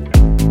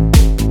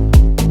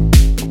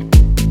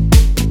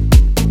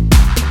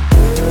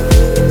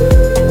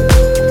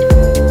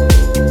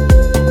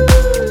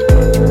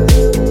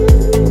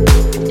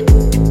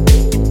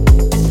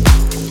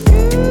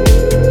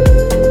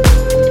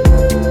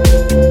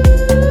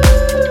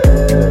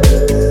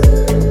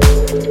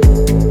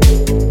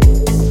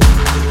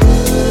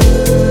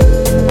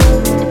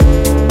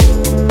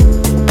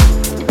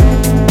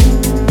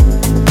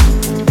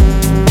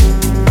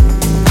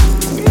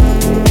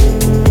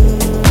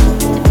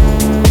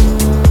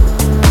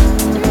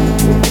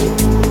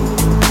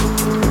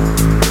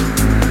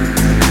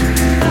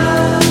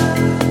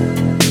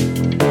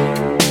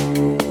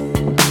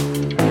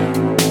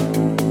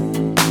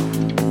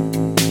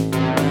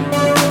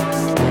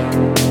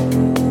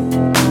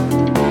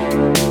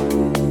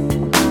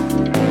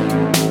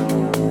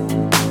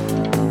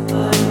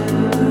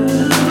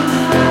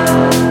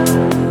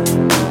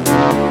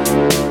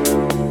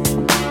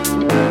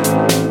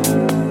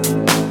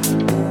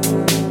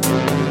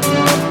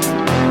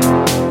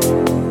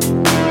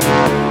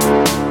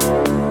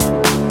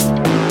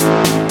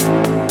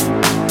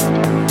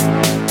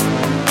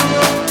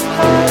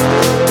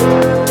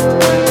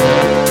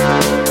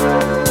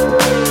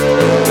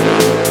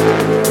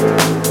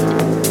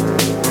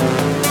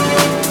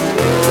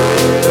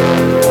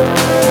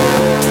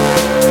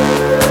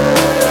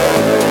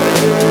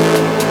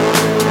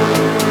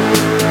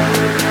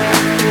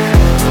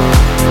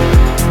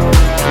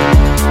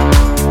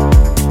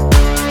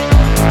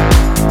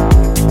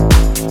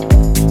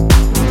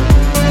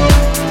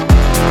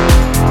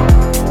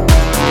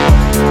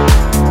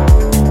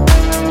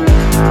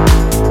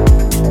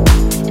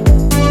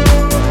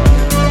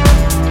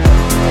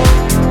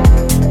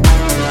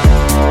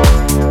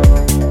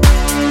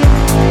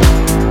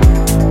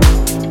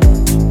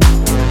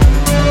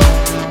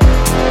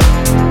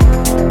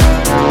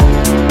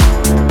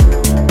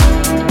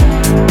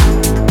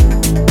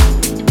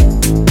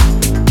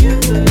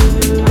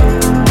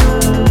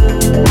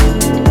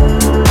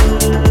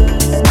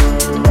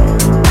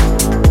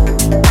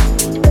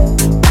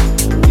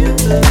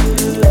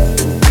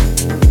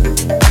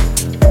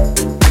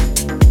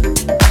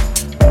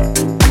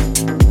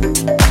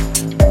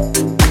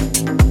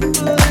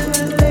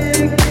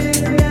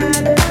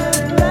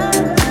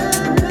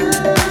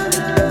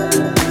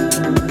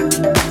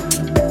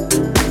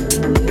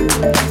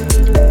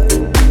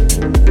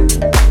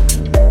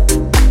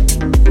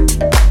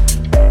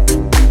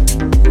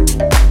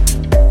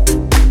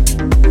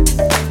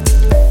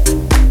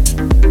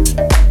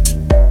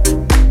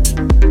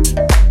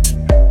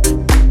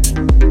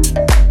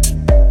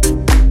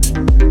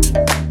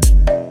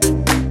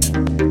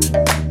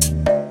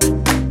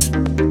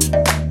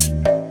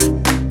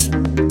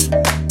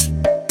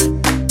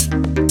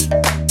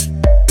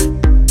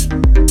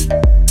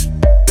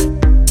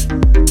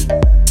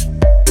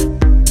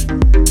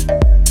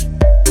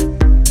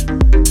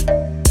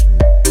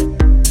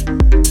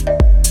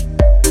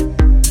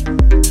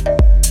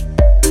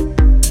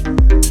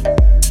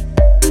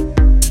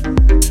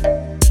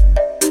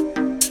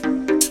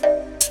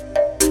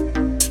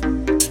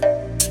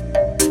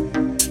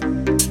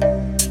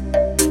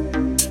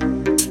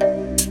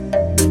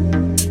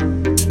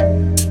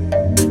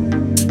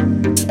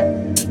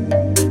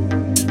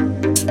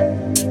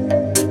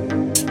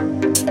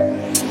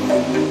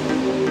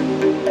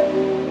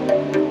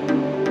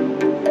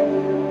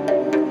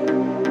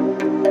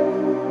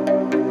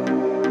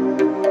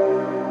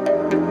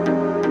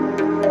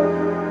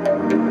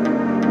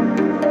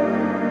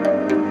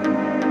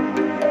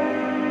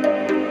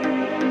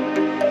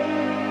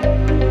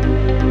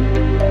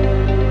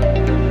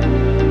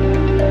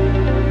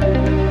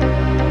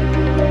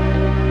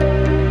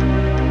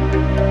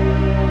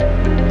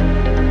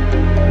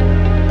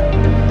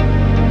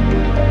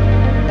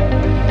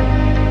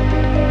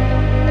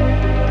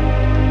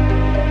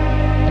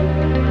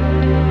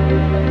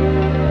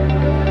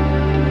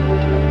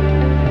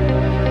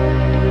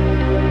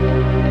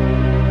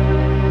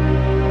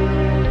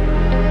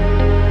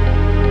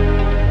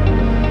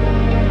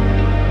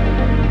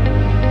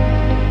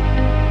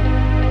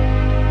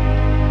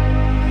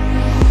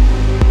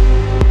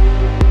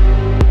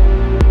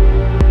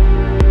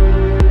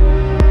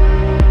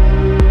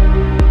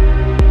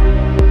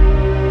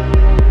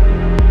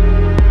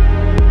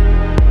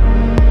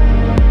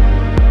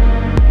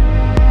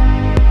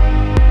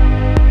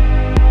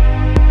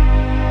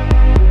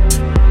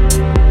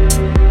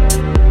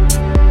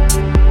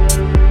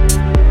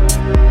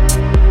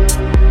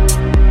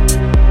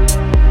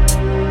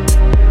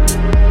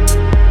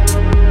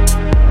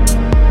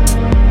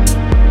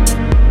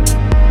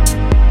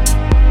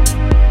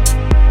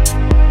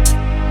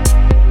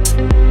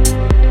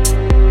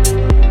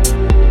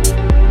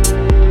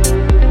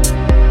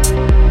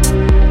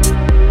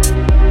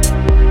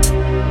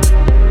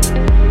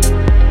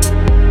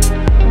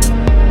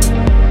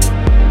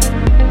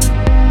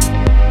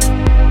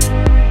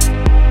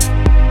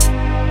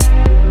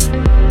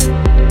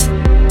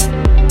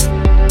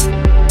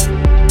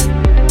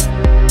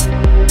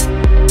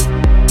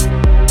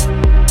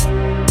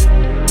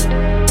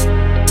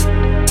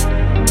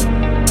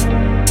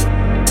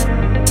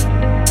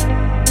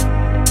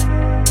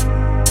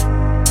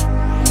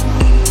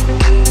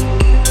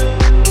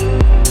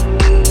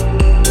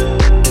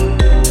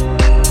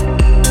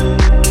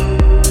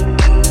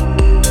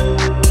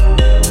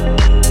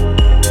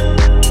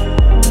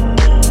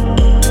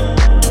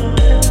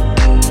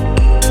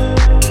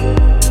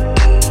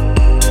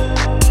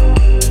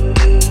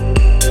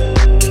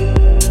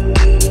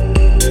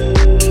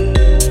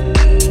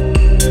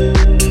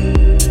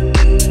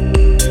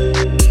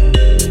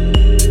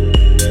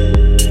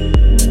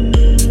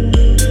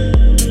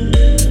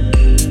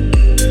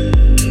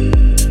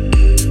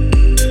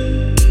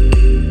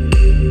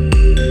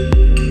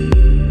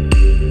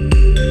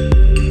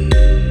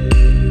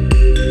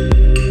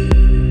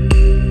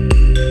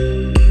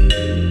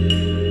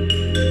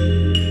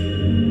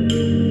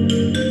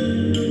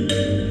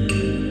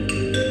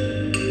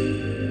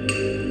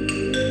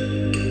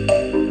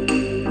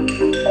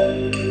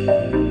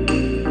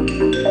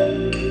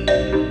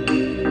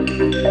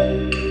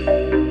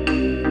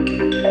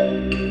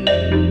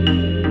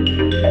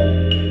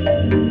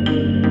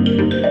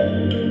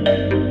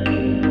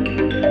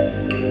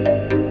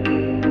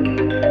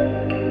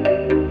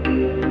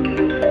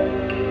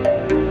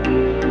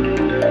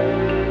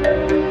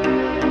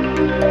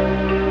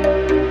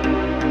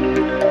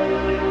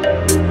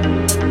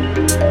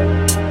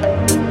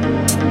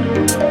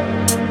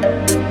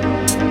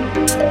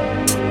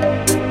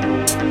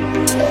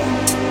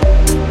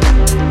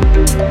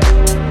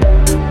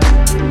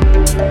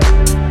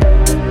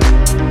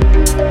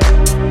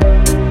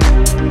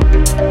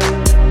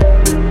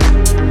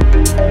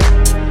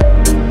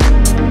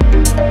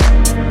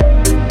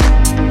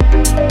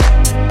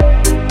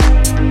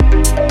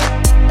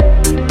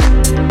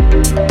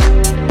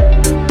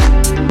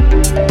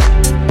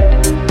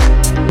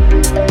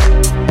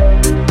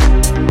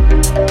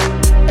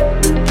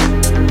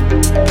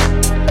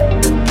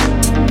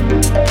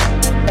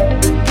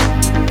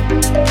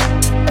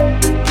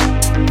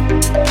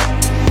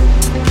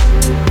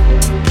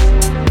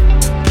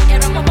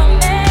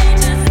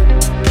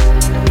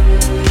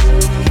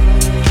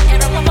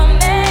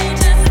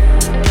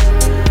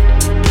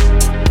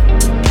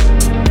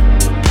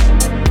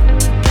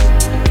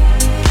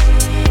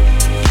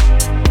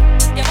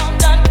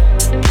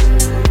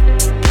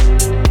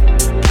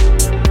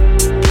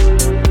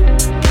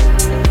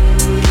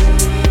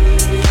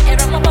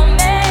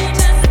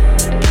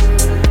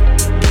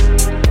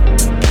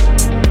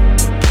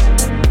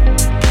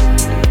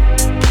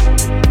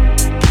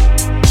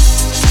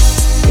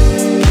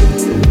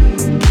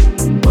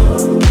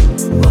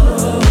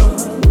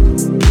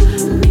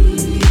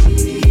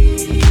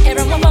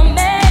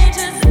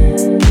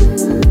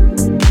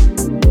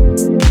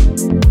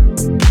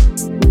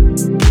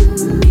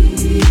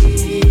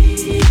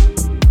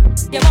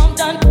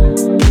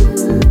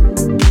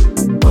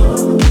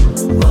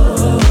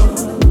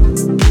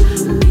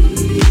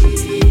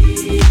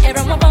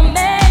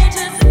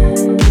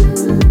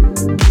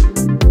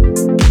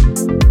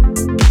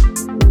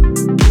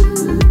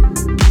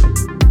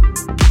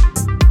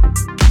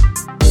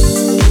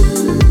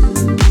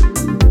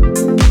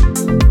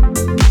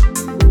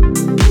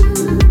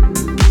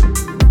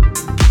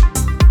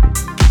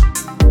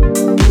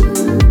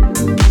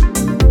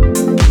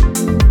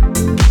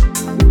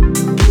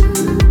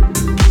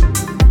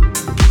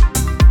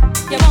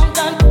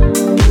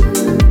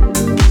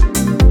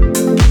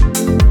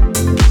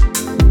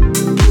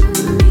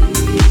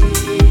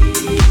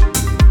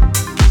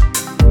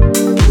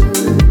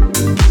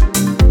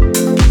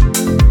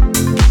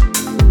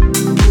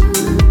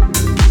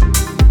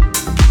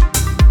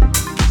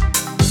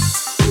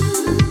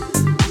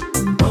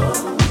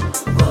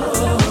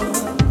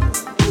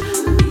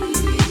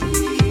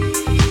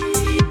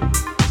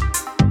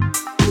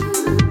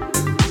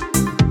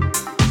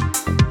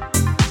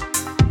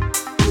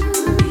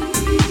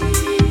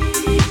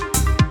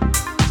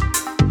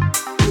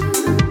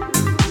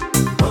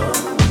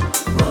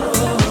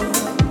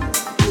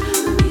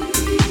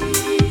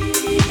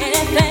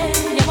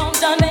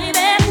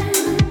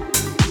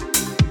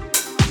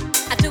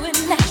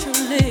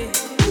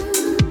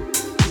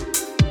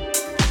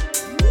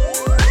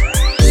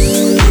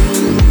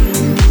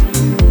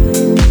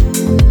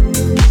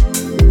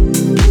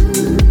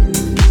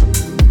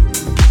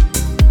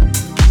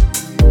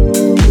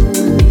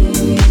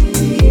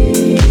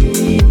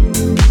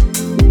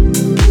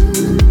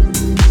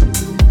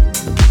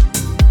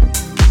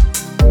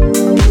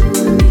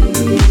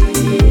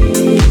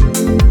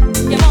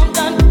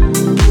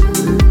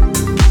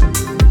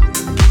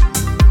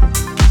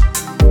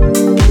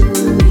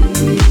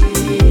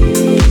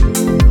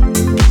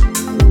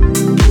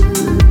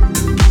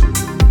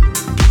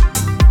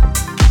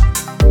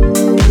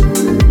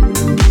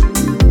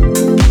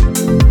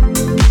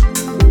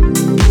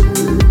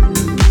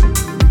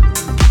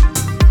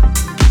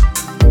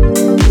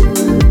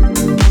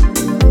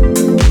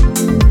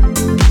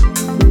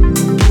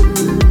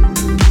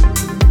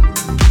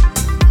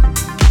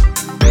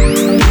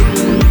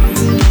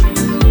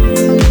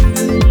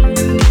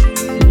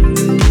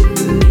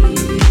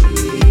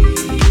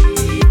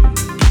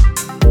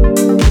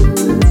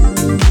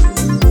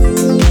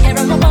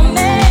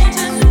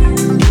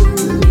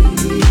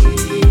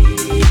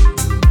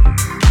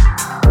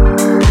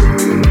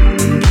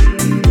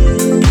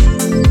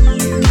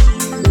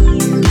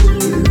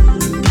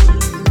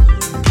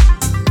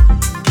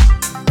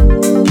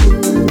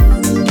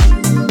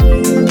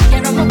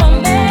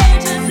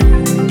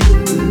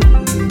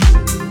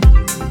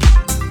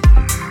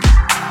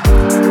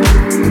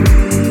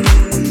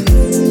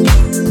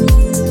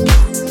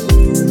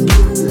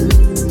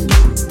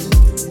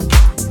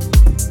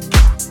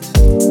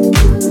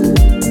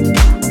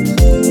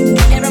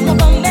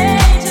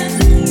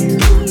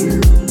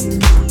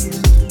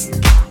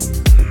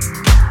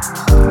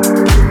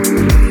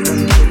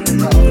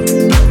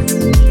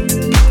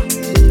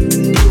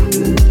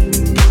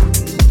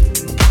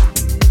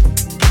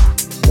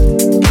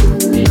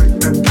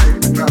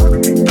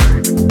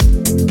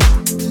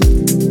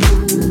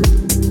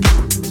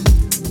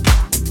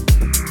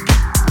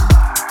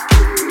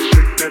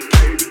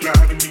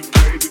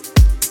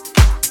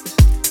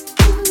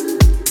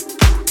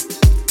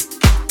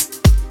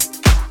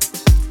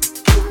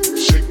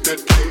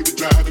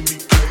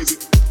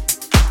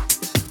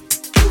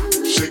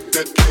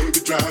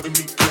 driving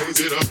me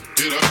crazy. Get up,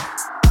 get up.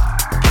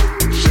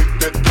 Shake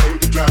that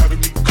baby, driving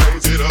me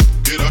crazy. Get up,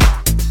 get up.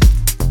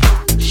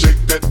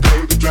 Shake that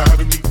baby,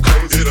 driving me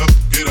crazy. Get up,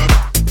 get up.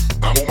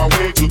 I'm on my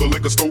way to the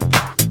liquor store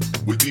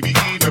with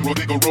DBE and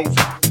Rodrigo Rose.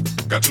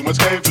 Got too much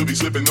game to be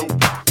slipping, no.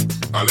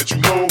 I'll let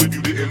you know if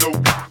you didn't know.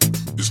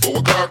 This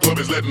 4 o'clock club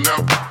is letting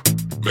out.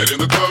 Met in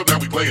the club, now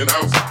we playing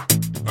house.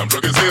 I'm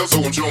drunk as hell,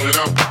 so I'm showing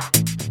out.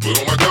 Put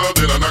on my glove,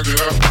 then I knocked it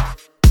out.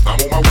 I'm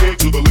on my way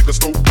to the liquor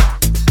store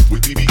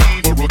with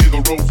DBE or Rodrigo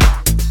Rose.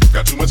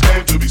 Got too much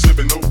game to be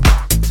slipping, no.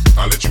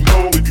 I'll let you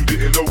know if you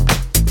didn't know.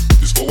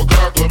 This 4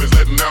 o'clock club is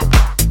letting out.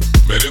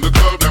 Met in the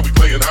club, now we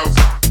playing house.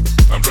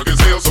 I'm drunk as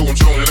hell, so I'm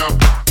showing out.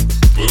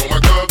 Put on my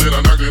glove, then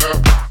I knocked it out.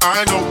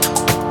 I know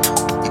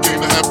you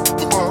came to have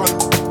the party.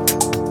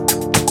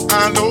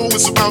 I know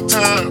it's about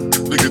time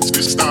to get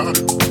this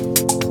started.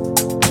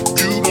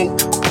 You know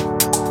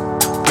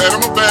that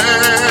I'm a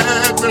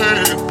bad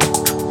man.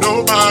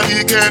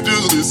 Nobody can do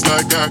this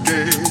like I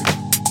can.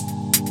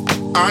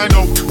 I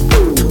know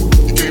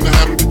you came to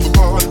have the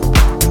party.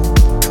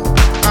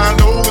 I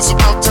know it's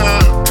about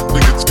time to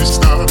get this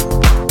started.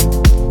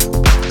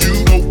 You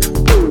know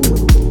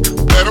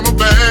that I'm a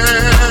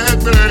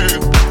bad man.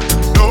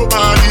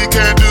 Nobody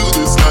can do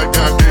this like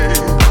I can.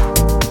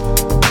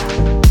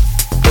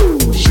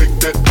 Shake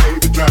that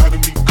baby,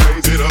 driving me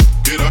crazy. Get up,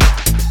 get up.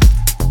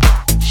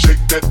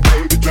 Shake that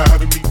baby,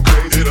 driving me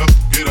crazy. Get up,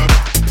 get up.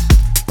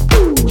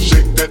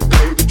 Shake that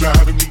baby,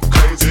 driving me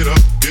crazy. Get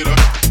up, get up.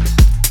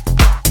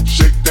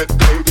 Shake that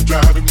baby,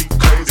 driving me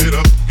crazy. Get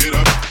up, get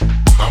up.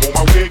 I'm on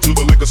my way to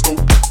the liquor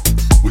store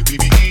with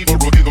DBE or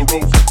Rodrigo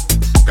Rose.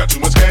 Got too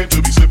much game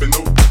to be slipping,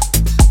 no.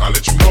 I'll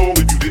let you know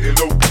if you didn't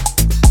know.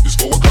 This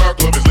 4 o'clock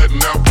club is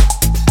letting out.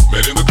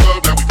 Met in the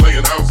club, now we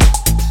playing house.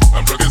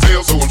 I'm drunk as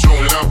hell, so I'm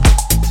showing out.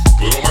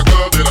 Put on my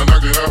glove, then I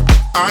knocked it out.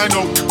 I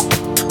know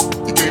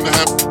you came to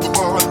have the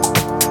party.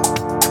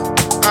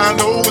 I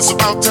know it's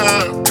about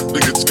time to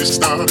get this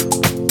started.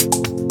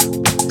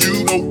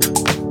 You know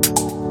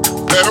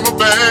that I'm a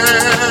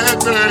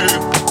bad man.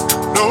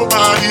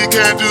 Nobody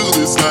can do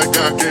this like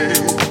I can.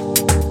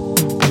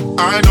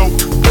 I know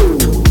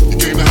you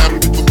came to have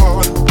the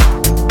party.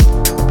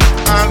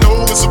 I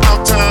know it's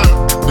about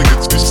time to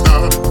get this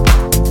started.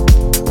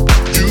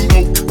 You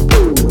know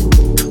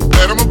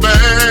that I'm a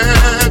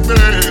bad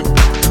man.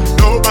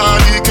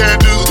 Nobody can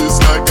do this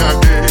like I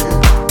can.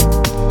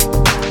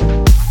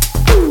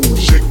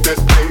 Shake that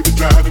baby,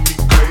 driving me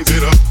crazy.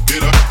 Get up,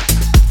 get up.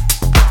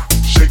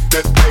 Shake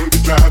that baby,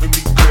 driving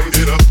me crazy.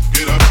 Get up,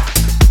 get up.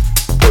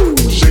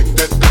 Shake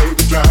that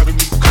baby, driving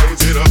me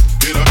crazy. Get up,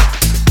 get up.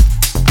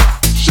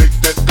 Shake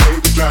that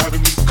baby,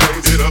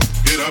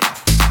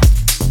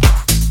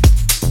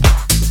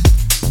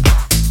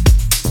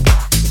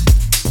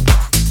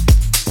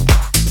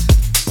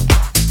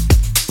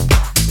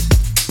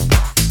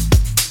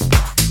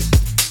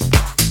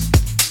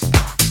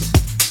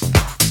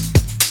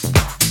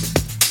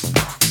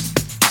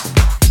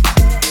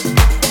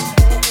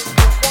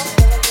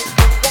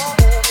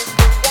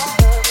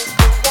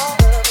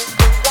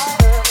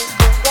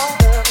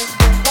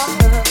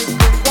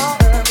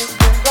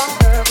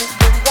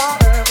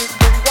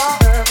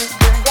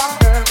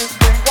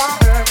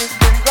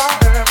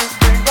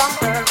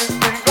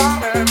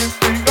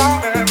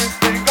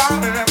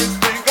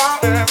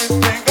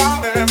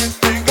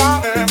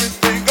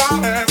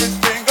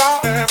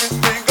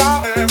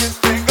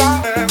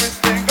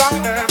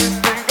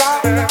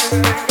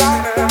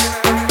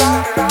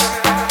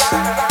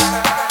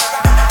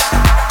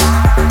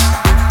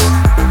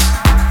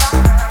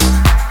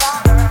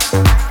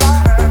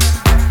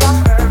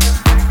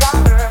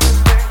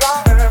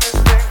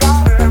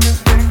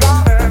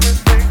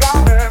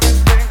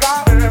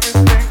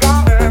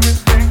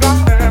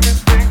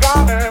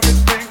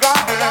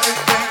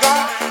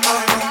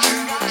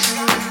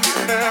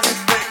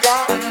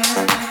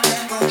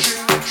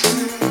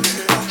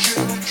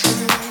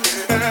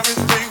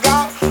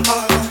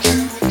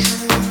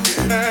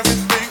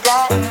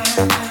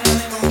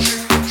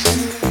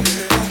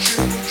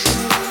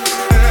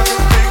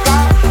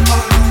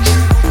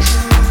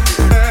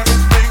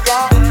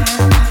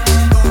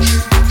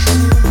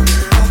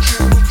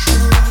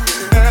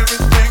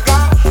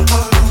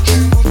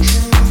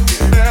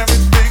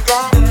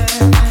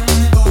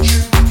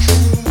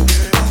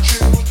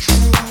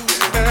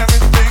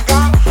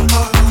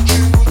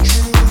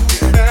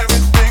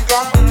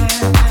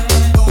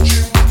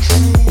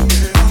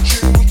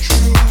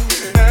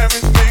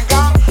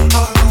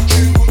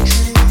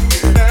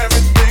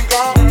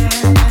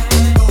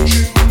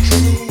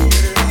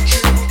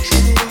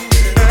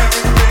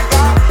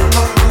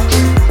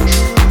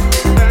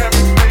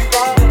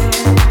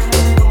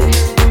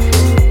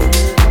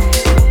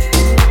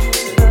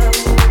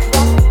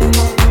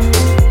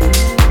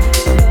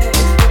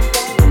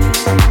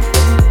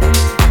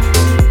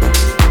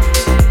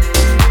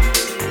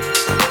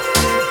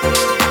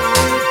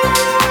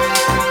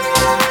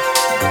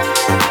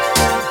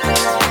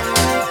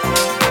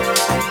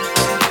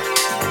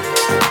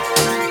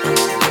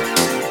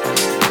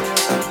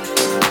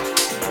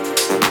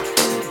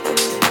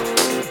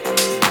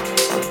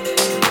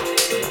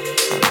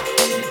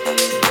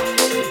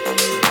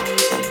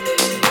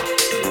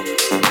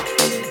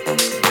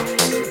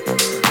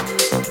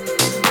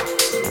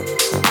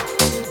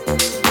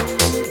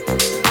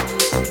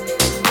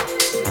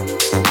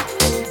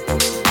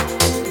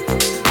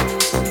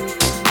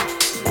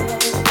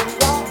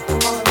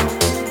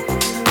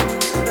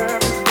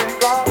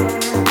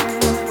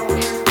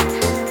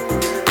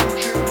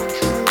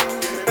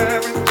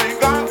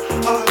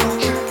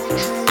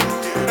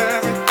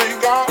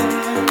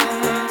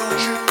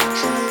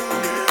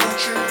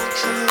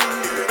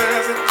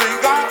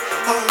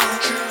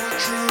 Everything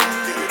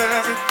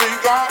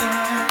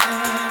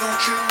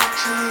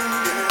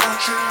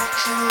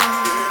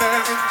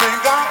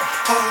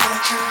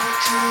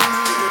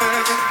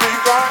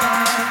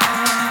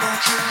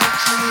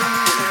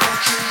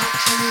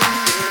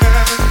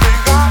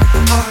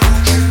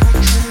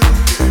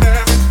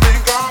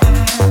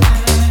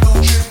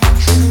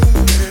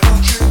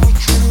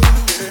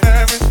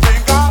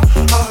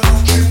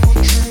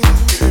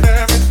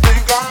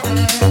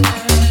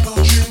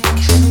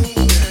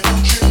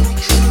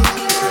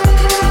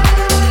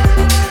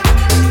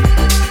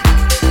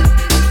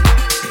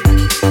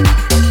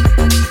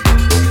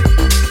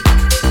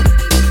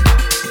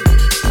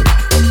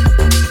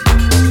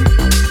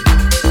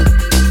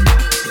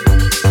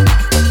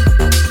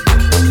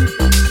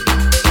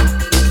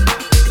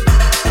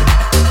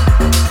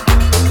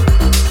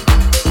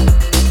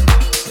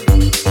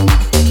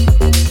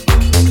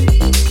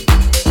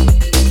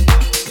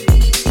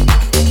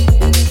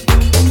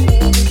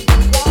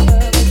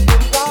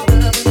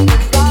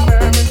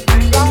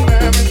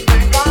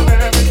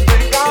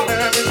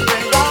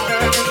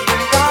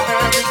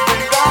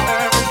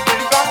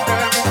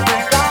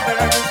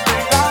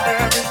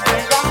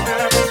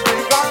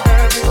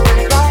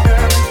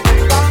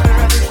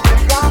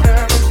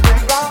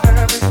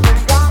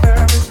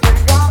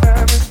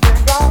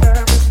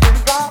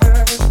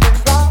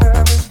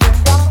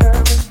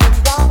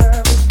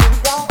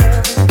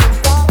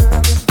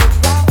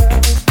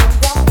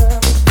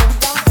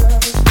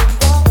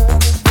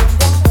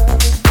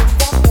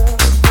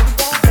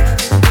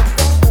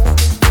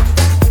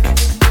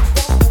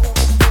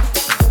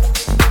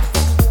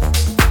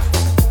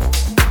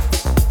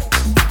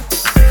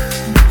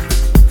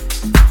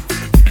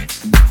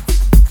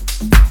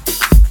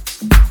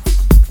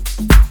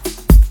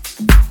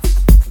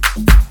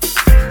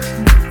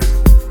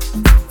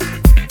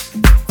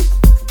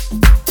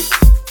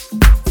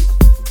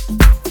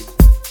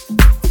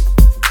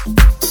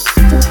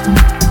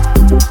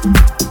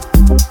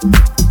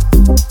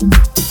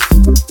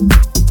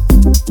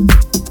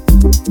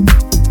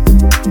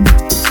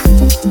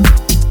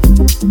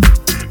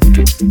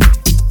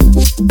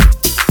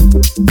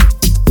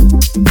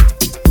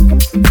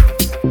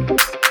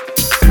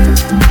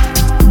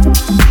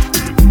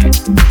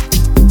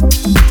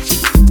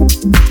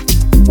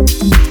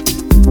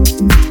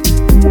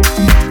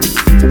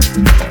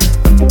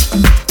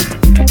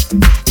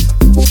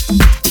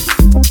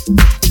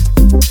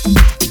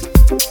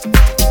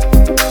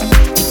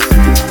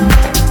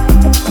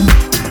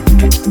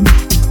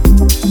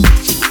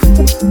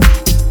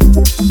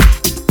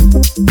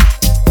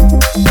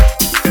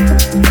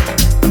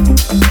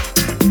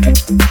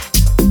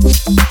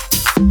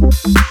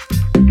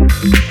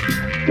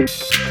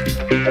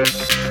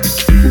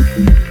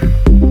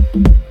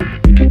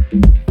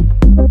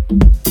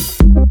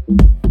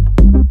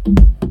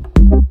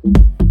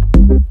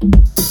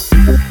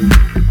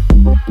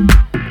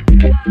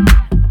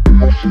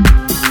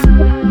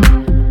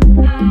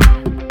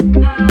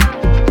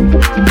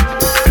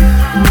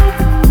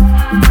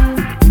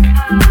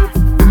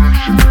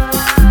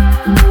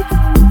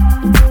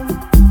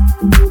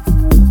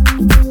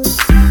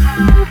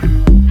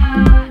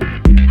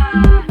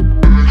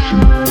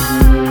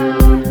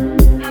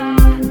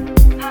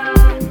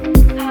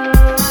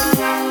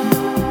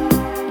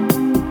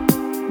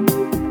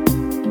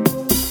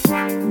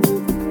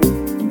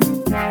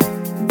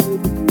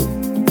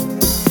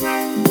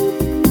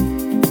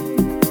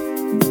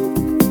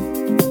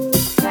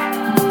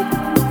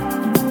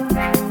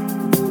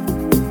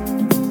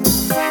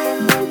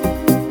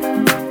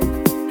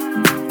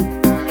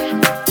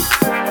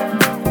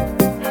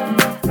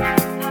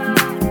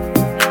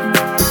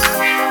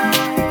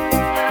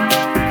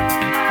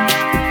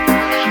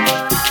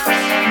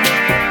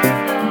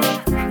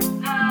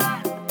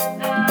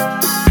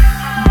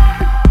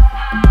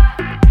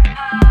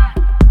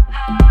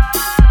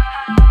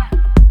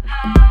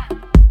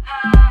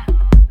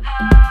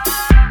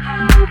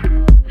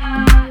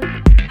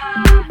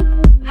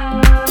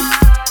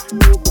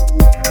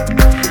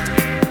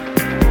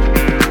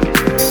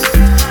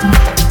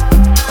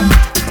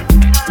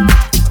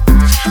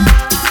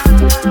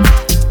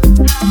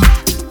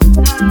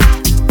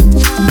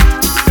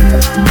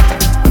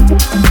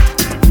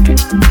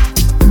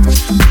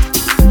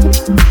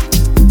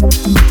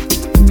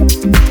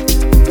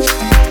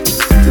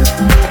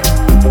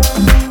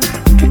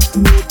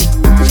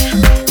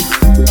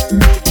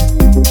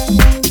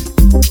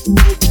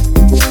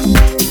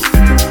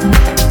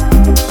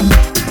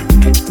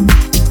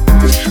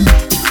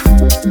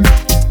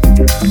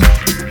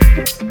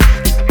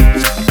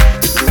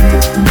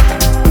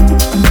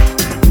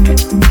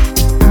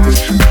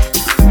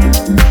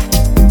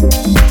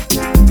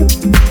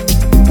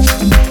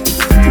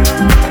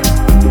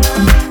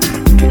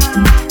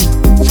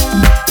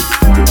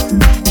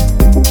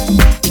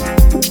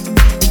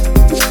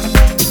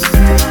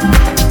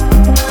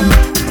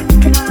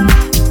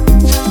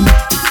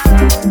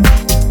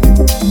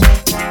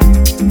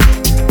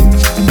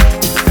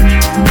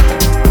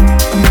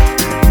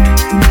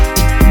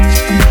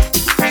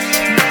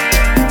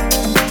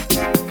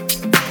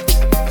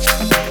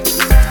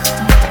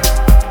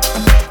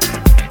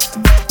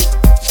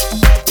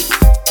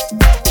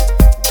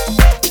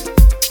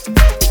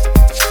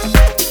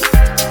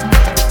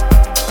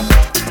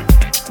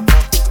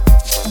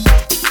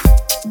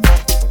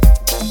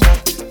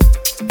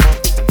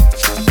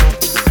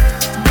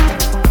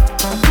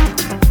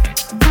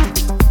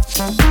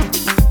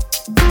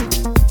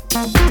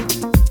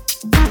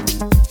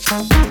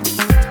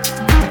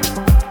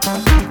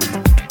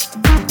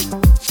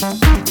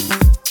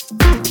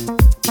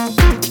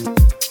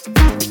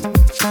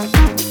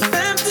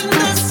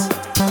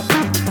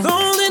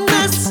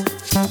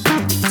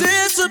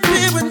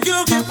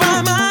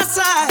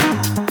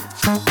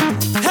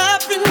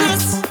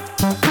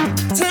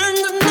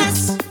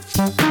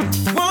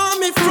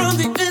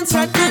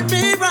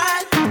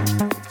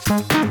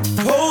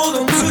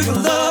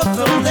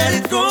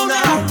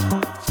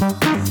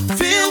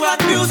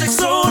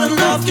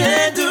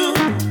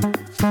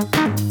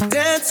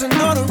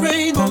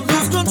brain, don't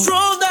lose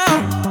control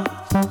now.